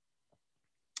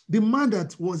 The man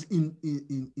that was in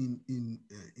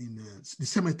the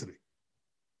cemetery.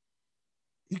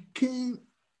 He came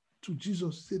to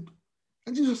Jesus,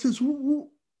 and Jesus says, man,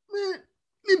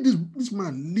 leave this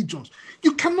man legions.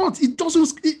 You cannot, it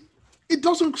doesn't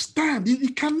stand.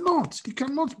 It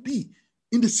cannot be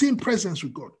in the same presence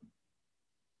with God.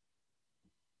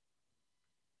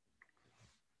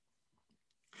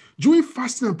 During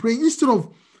fasting and praying, instead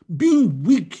of being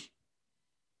weak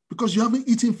because you haven't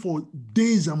eaten for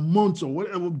days and months or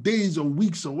whatever, days or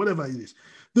weeks or whatever it is,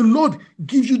 the Lord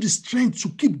gives you the strength to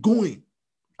keep going.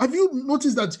 Have you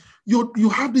noticed that you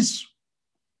have this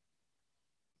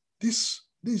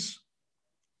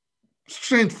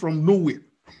strength from nowhere?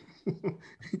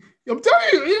 I'm telling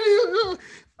you,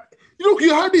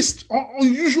 you have this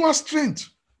unusual strength.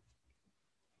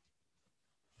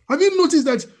 Have you noticed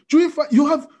that you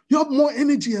have more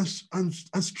energy and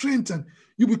strength, and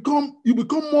you become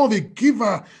more of a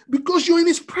giver because you're in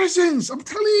his presence? I'm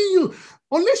telling you,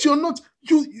 unless you're not,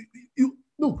 you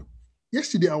look.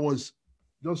 Yesterday I was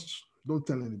just, don't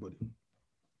tell anybody.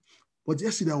 But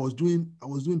yesterday I was doing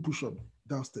push-up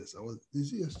downstairs.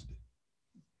 Is it yesterday?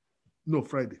 No,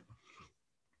 Friday.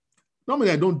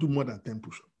 Normally I don't do more than 10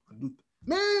 push-ups.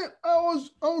 Man, I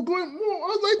was going more. I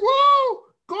was like, wow,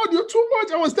 God, you're too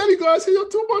much. I was telling God, I said, you're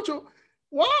too much.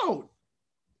 Wow.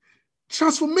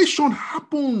 Transformation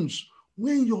happens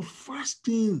when you're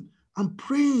fasting and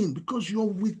praying because you're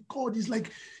with God. It's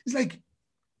like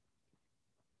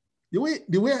the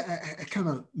way I kind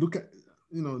of look at,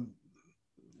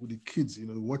 with the kids,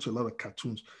 watch a lot of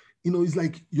cartoons. It's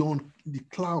like you're on the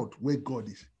cloud where God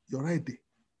is. You're right there.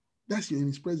 You're in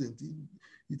his presence.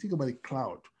 You think about a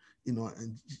cloud,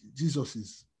 and Jesus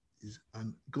is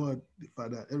and God the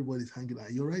Father, everybody's hanging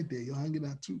out. You're right there. You're hanging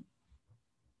out too.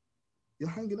 You're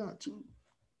hanging out too.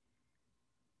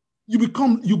 You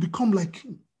become like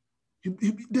him.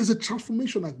 There's a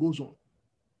transformation that goes on.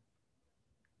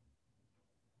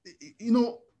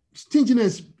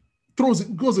 Stinginess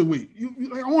goes away.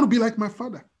 I want to be like my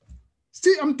Father.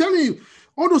 See, I'm telling you,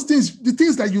 all those things, the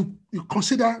things that you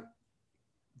consider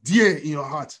dear in your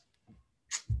heart.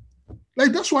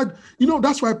 Like that's why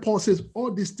Paul says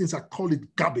all these things are called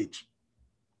garbage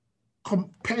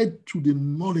compared to the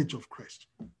knowledge of Christ.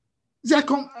 See,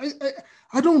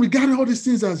 I don't regard all these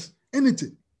things as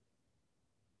anything.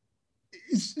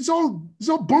 It's all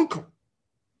bunker.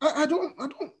 I don't.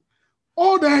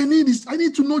 All that I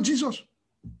need to know Jesus.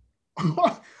 I'm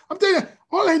telling you,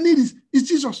 all I need is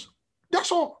Jesus.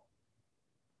 That's all.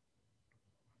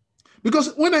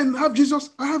 Because when I have Jesus,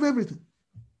 I have everything.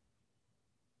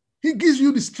 He gives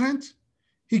you the strength.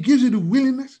 He gives you the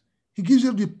willingness. He gives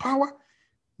you the power.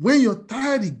 When you're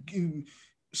tired,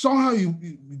 somehow you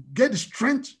get the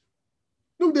strength.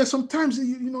 Look, there's sometimes,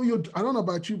 I don't know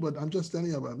about you, but I'm just telling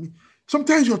you about me.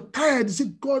 Sometimes you're tired. You say,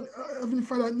 God, Heavenly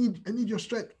Father, I need your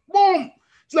strength. Boom!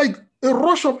 It's like a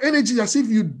rush of energy as if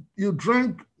you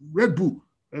drank Red Bull.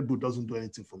 Red Bull doesn't do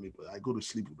anything for me, but I go to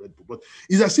sleep with Red Bull. But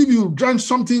it's as if you drank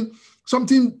something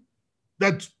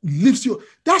that lifts you.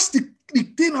 That's the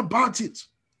thing about it.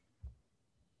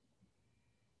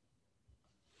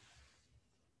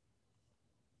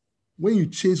 When you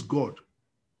chase God,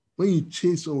 when you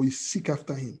chase or you seek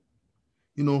after him,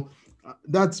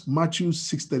 that's Matthew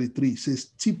 6:33. It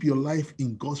says, "Tip your life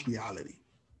in God's reality."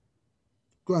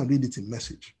 Go and read it in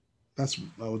Message. I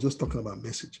was just talking about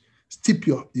Message. Steep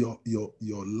your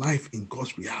life in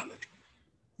God's reality.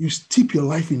 You steep your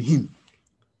life in him.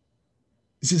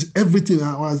 This is everything.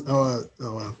 Our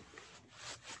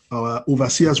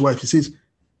overseer's wife, he says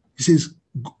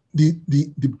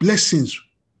the blessings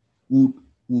will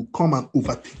come and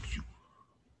overtake you.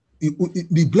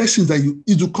 The blessings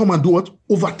it will come and do what?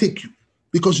 Overtake you.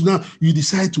 Because now you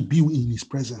decide to be in his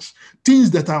presence. Things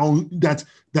that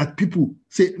people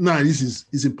say, nah, this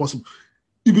is impossible.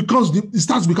 It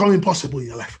starts becoming possible in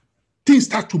your life. Things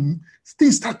start to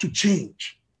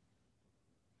change.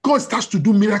 God starts to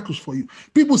do miracles for you.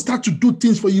 People start to do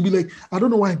things for you. Be like, I don't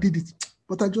know why I did it,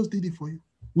 but I just did it for you.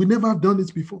 We never have done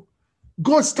it before.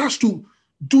 God starts to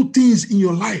do things in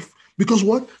your life because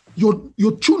what?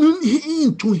 You're tuning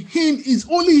in to him. It's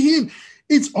only him.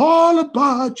 It's all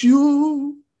about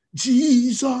you,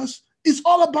 Jesus. It's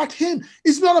all about him.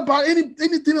 It's not about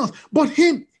anything else but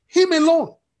him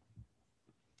alone.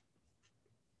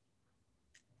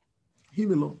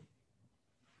 Him alone.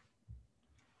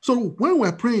 So when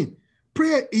we're praying,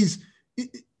 prayer is,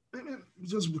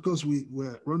 just because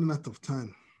we're running out of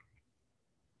time,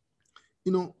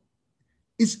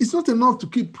 it's not enough to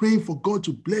keep praying for God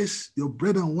to bless your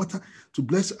bread and water, to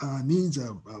bless our needs,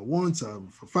 our wants, our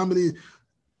family.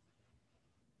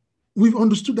 We've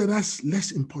understood that that's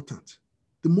less important.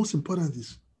 The most important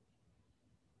is,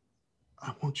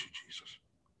 I want you, Jesus.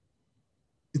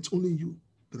 It's only you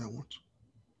that I want.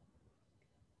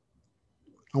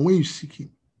 And when you seek him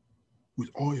with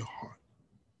all your heart,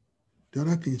 the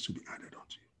other things will be added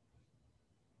onto you.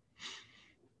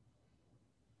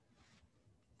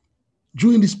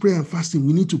 During this prayer and fasting,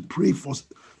 we need to pray for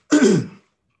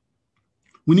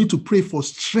we need to pray for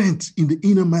strength in the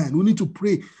inner man. We need to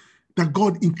pray that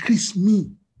God increase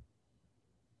me.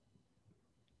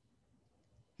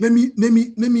 Let me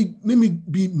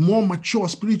be more mature,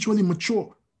 spiritually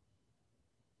mature.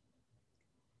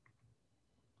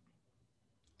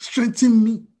 Strengthen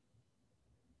me.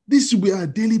 This will be our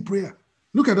daily prayer.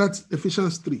 Look at that,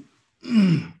 Ephesians 3.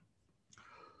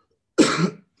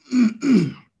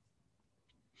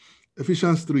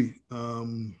 Ephesians 3.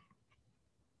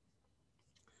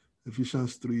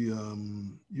 Ephesians 3,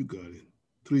 you got it.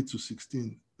 3 to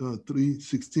 16.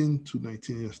 16 to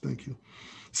 19. Yes, thank you.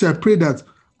 So I pray that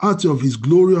out of his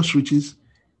glorious riches,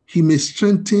 he may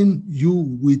strengthen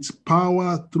you with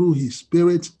power through his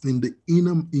spirit in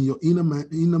your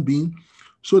inner being,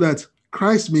 so that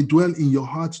Christ may dwell in your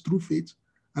hearts through faith.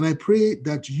 And I pray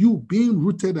that you, being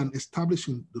rooted and established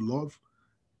in love,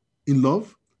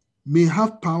 may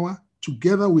have power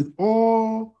together with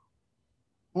all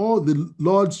the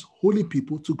Lord's holy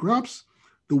people to grasp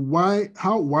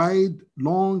how wide,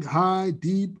 long, high,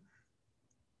 deep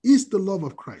is the love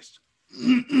of Christ.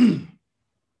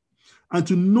 And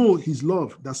to know his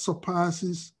love that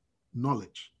surpasses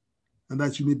knowledge, and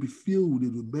that you may be filled with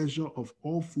the measure of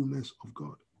all fullness of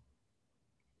God.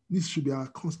 This should be our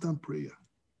constant prayer.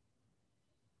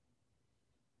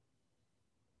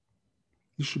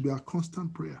 This should be our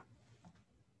constant prayer,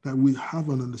 that we have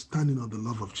an understanding of the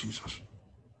love of Jesus.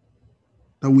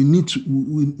 That we need to,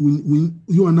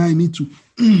 you and I need to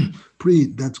pray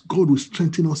that God will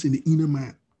strengthen us in the inner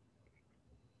man.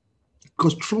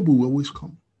 Because trouble will always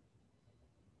come.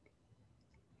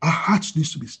 Our hearts need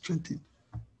to be strengthened.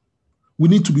 We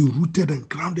need to be rooted and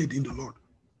grounded in the Lord.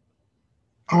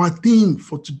 Our theme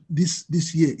for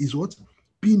this year is what?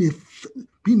 Being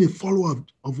a follower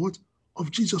of what? Of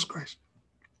Jesus Christ.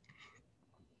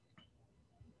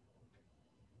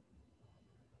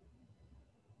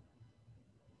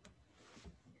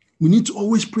 We need to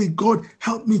always pray, God,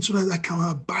 help me so that I can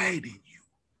abide in you.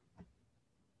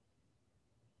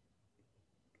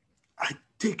 I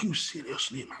take you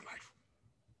seriously in my life.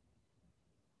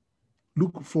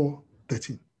 Luke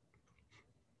 4:13.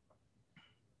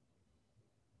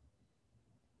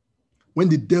 When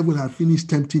the devil had finished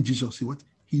tempting Jesus,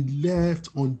 he left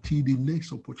until the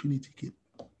next opportunity came.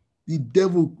 The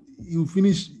devil, you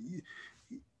finish,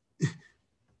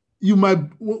 you might,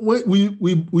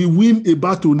 we win a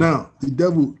battle now. The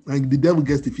devil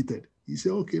gets defeated. He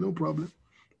said, okay, no problem.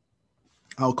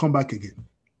 I'll come back again.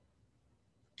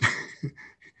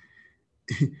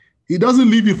 He doesn't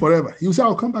leave you forever. He'll say,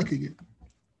 I'll come back again.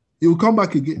 He will come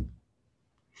back again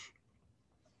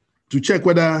to check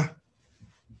whether,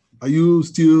 are you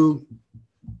still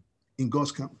in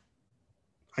God's camp?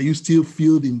 Are you still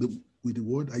filled with the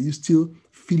word? Are you still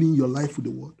filling your life with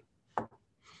the word?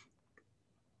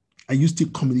 Are you still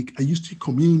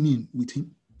communing with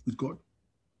him, with God?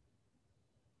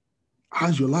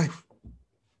 How's your life?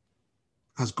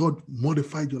 Has God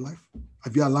modified your life?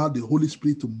 Have you allowed the Holy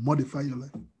Spirit to modify your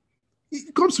life?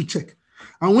 He comes to check.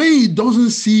 And when he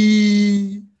doesn't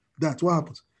see that, what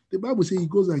happens? The Bible says he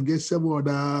goes and gets several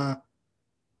other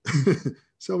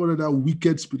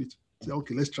wicked spirits. Say,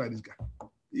 okay, let's try this guy.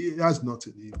 He has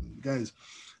nothing.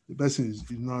 The person is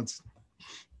not.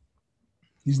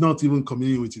 He's not even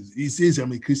communicating with his. He says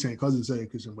I'm a Christian because he's a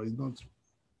Christian, but he's not.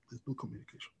 There's no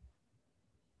communication.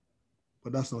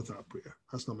 But that's not our prayer.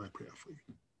 That's not my prayer for you.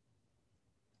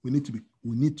 We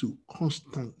need to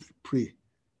constantly pray,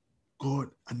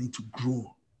 God, I need to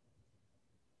grow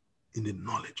in the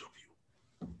knowledge of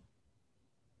you.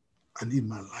 I need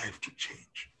my life to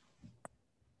change.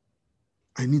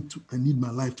 I need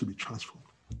my life to be transformed.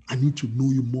 I need to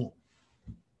know you more.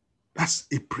 That's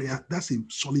a prayer. That's a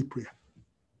solid prayer.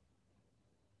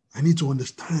 I need to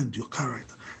understand your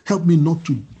character. Help me not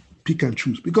to pick and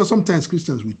choose. Because sometimes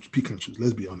Christians, we pick and choose.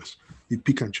 Let's be honest. We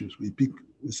pick and choose. We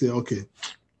say, okay,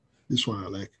 this one I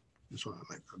like. This one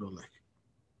I like. I don't like.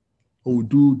 Or we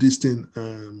do this thing.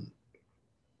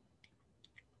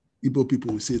 Igbo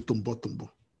people will say tombo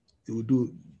tombo. They will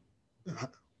do,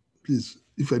 please,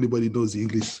 if anybody knows the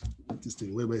English, this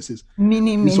thing, whereby it says,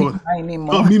 mini, miny,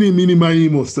 mo. Mini, miny,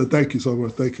 mo. So thank you so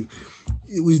much. Thank you.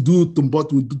 We do tombo,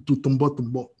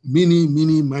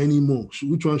 mini, miny, mo.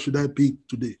 Which one should I pick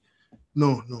today?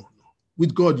 No.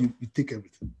 With God, you take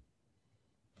everything.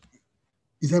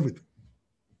 It's everything.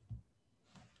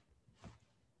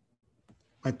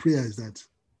 My prayer is that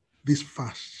this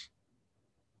fast,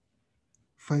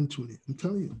 fine-tuning, I'm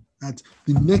telling you, that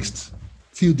the next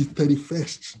till the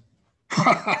 31st,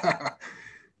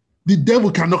 the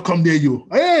devil cannot come near you.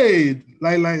 Hey,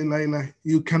 lie.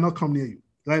 You cannot come near you.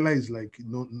 Lie is like,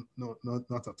 no,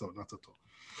 not at all.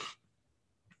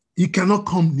 He cannot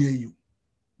come near you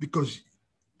because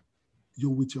you're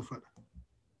with your Father.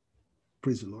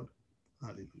 Praise the Lord.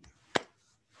 Hallelujah.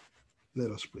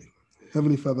 Let us pray.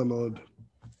 Heavenly Father, Lord,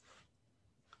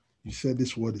 you said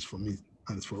this word is for me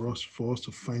and it's for us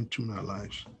to fine-tune our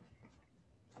lives.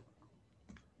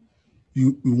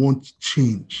 We want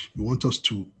change. You want us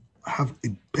to have a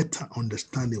better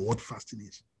understanding of what fasting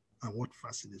is and what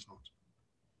fasting is not.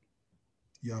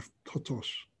 You have taught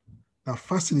us that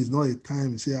fasting is not a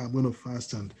time you say, I'm going to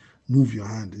fast and move your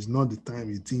hand. It's not the time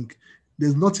you think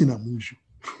there's nothing that moves you.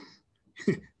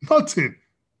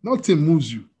 Nothing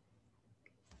moves you.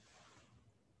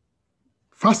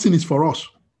 Fasting is for us.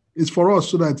 It's for us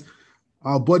so that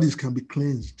our bodies can be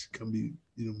cleansed, can be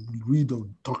rid of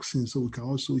toxins, so we can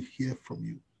also hear from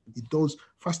you.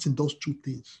 Fasting does two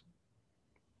things.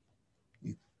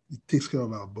 It takes care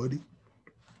of our body.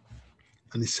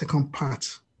 And the second part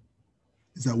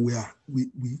is that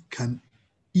we can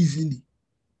easily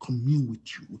commune with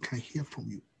you. We can hear from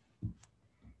you.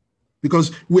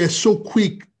 Because we're so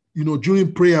quick,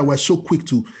 during prayer, we're so quick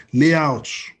to lay out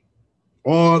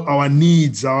all our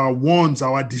needs, our wants,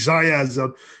 our desires,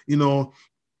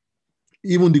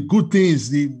 even the good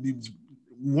things. We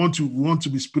want to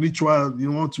be spiritual,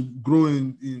 want to grow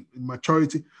in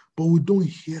maturity, but we don't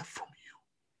hear from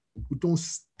you. We don't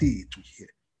stay to hear.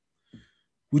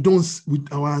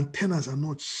 Our antennas are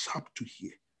not sharp to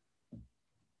hear.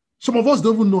 Some of us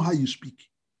don't even know how you speak.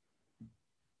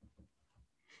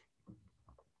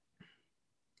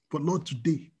 But Lord,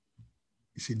 today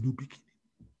is a new beginning.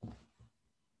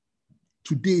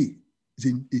 Today is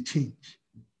a change.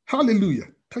 Hallelujah.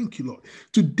 Thank you, Lord.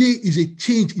 Today is a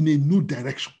change in a new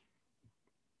direction.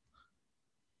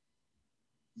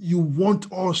 You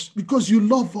want us because you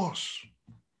love us.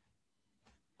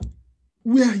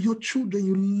 We are your children.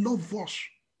 You love us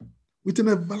with an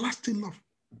everlasting love.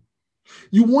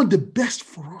 You want the best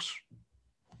for us.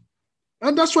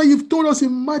 And that's why you've told us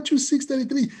in Matthew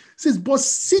 6:33, it says, but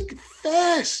seek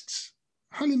first.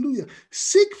 Hallelujah.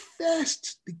 Seek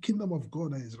first the kingdom of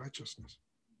God and his righteousness,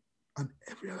 and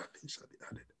every other thing shall be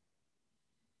added.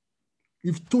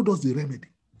 You've told us the remedy.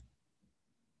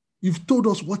 You've told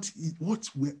us what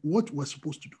we're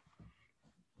supposed to do.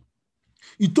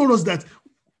 You told us that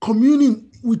communing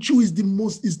with you is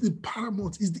the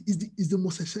paramount, is the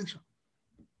most essential.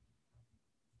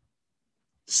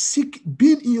 Seek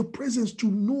being in your presence to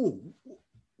know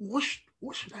what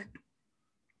should I do?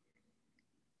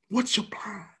 What's your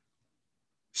plan?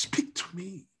 Speak to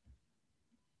me.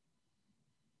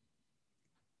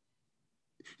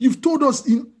 You've told us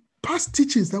in past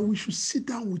teachings that we should sit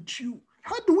down with you.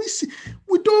 How do we sit?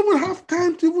 We don't even have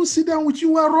time to even sit down with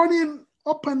you. We're running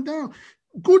up and down.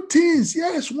 Good things,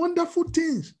 yes, wonderful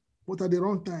things, but at the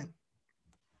wrong time.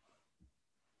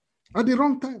 At the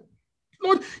wrong time.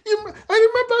 Lord, I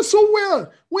remember so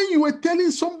well when you were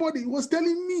telling somebody, was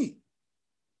telling me,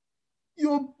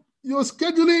 you're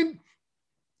scheduling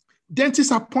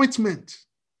dentist appointment.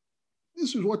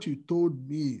 This is what you told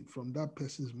me from that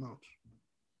person's mouth.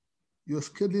 You're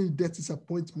scheduling dentist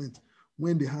appointment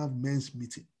when they have men's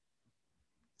meeting.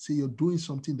 Say you're doing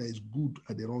something that is good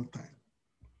at the wrong time.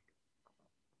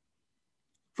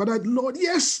 Father, Lord,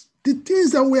 yes, the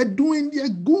things that we're doing, they're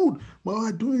good, but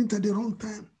we're doing it at the wrong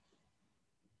time.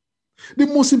 The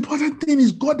most important thing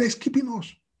is God that is keeping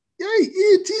us. Yeah,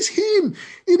 it is him.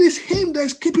 It is him that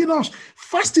is keeping us.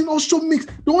 Fasting also makes,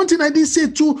 the one thing I did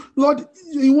say too, Lord,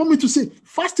 you want me to say,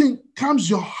 fasting calms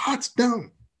your heart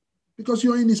down. Because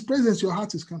you're in his presence, your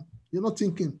heart is calm. You're not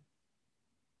thinking.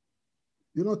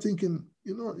 You're not thinking,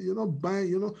 you're not buying,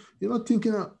 you're not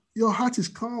thinking, your heart is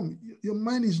calm. Your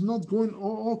mind is not going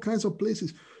all kinds of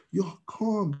places. You're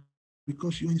calm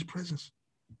because you're in his presence.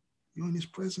 You're in his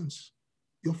presence.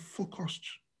 You're focused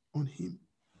on him.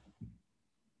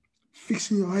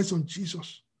 Fixing your eyes on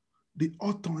Jesus, the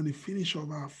author and the finisher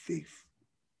of our faith.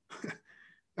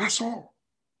 That's all.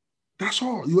 That's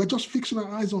all. You are just fixing our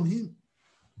eyes on him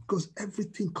because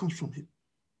everything comes from him.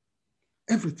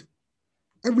 Everything.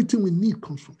 Everything we need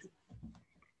comes from him.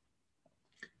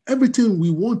 Everything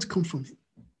we want comes from him.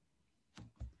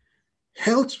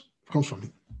 Health comes from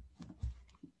him.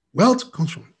 Wealth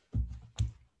comes from him.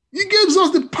 He gives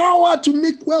us the power to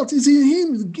make wealth. It's in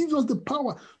him. He gives us the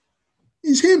power.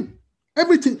 It's him.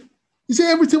 Everything. He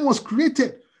said everything was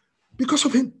created because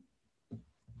of him.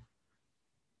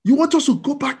 You want us to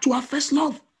go back to our first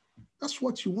love. That's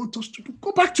what you want us to do.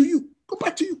 Go back to you. Go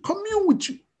back to you. Commune with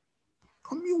you.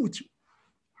 Commune with you.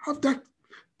 Have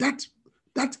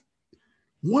that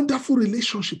wonderful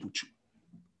relationship with you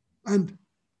and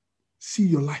see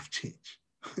your life change.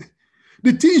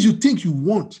 The things you think you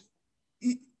want,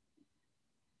 you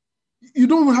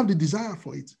don't even have the desire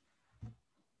for it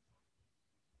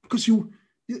because you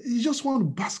just want to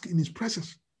bask in his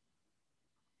presence.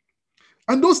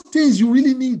 And those things you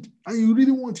really need and you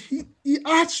really want, he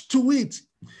adds to it.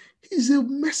 He's a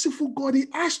merciful God. He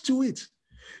adds to it.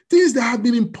 Things that have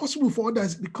been impossible for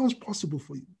others becomes possible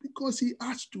for you because he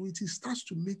adds to it. He starts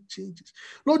to make changes.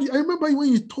 Lord, I remember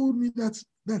when you told me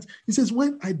that he says,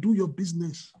 when I do your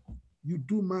business, you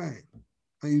do mine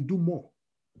and you do more.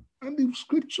 And the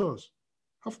scriptures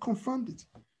have confirmed it.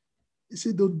 He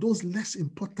said those less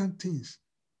important things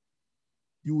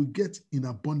you will get in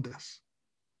abundance.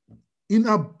 In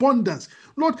abundance.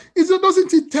 Lord,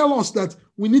 doesn't it tell us that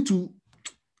we need to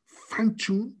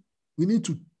fine-tune, we need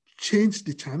to change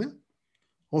the channel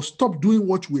or stop doing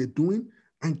what we're doing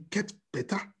and get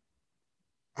better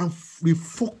and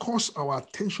refocus our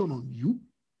attention on you?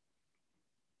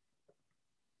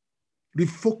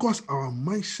 Refocus our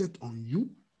mindset on you.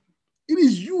 It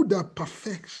is you that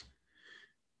perfects.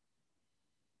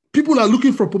 People are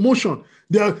looking for promotion.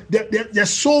 They're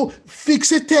so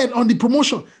fixated on the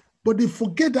promotion, but they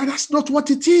forget that that's not what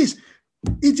it is.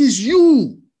 It is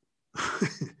you.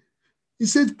 He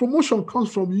said promotion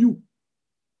comes from you.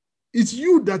 It's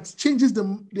you that changes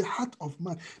the heart of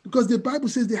man. Because the Bible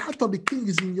says the heart of the king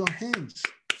is in your hands.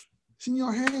 It's in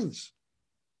your hands.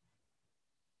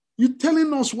 You're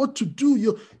telling us what to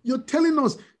do. You're telling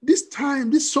us this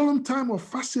time, this solemn time of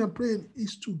fasting and praying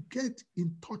is to get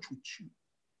in touch with you.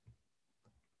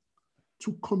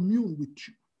 To commune with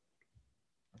you.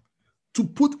 To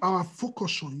put our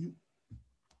focus on you.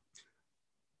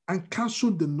 And cancel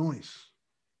the noise.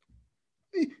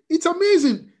 It's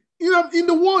amazing. In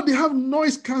the world, they have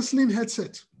noise canceling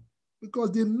headsets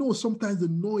because they know sometimes the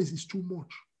noise is too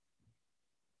much.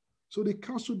 So they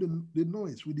cancel the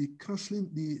noise with the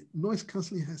noise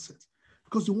canceling headset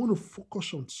because they want to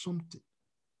focus on something.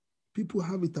 People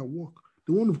have it at work.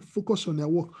 They want to focus on their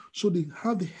work. So they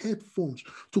have the headphones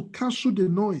to cancel the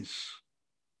noise.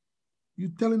 You're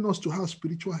telling us to have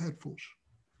spiritual headphones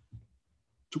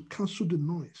to cancel the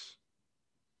noise,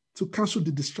 to cancel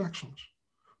the distractions,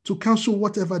 to cancel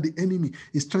whatever the enemy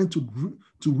is trying to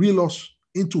reel us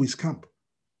into his camp.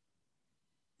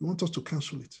 You want us to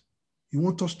cancel it. You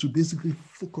want us to basically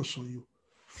focus on you,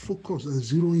 focus and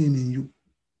zero in you.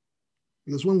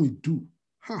 Because when we do,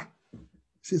 it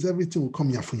says everything will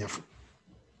come yafu yafu.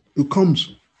 It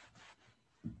comes.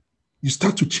 You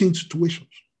start to change situations.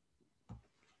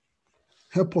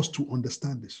 Help us to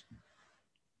understand this.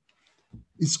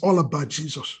 It's all about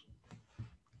Jesus.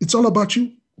 It's all about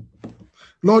you.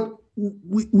 Lord,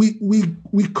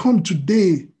 we come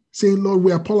today saying, Lord,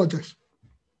 we apologize.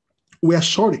 We are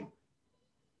sorry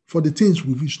for the things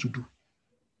we used to do.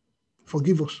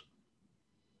 Forgive us.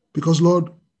 Because,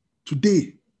 Lord,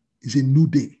 today is a new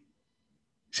day.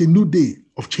 It's a new day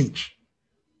of change.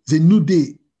 It's a new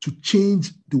day to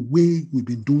change the way we've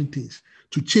been doing things,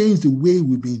 to change the way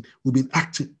we've been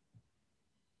acting,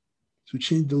 to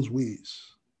change those ways.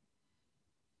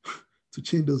 To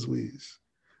change those ways.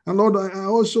 And Lord, I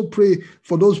also pray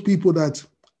for those people that,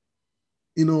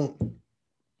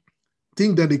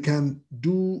 think that they can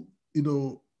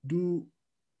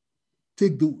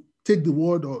take the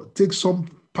word or take some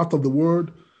part of the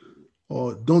word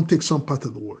or don't take some part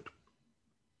of the word.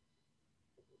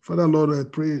 Father, Lord, I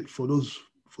pray for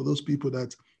those people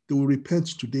that they will repent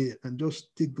today and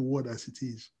just take the word as it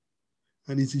is.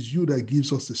 And it is you that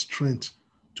gives us the strength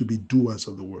to be doers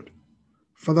of the word.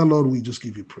 Father, Lord, we just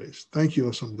give you praise. Thank you,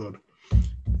 awesome God.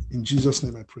 In Jesus'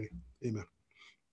 name I pray. Amen.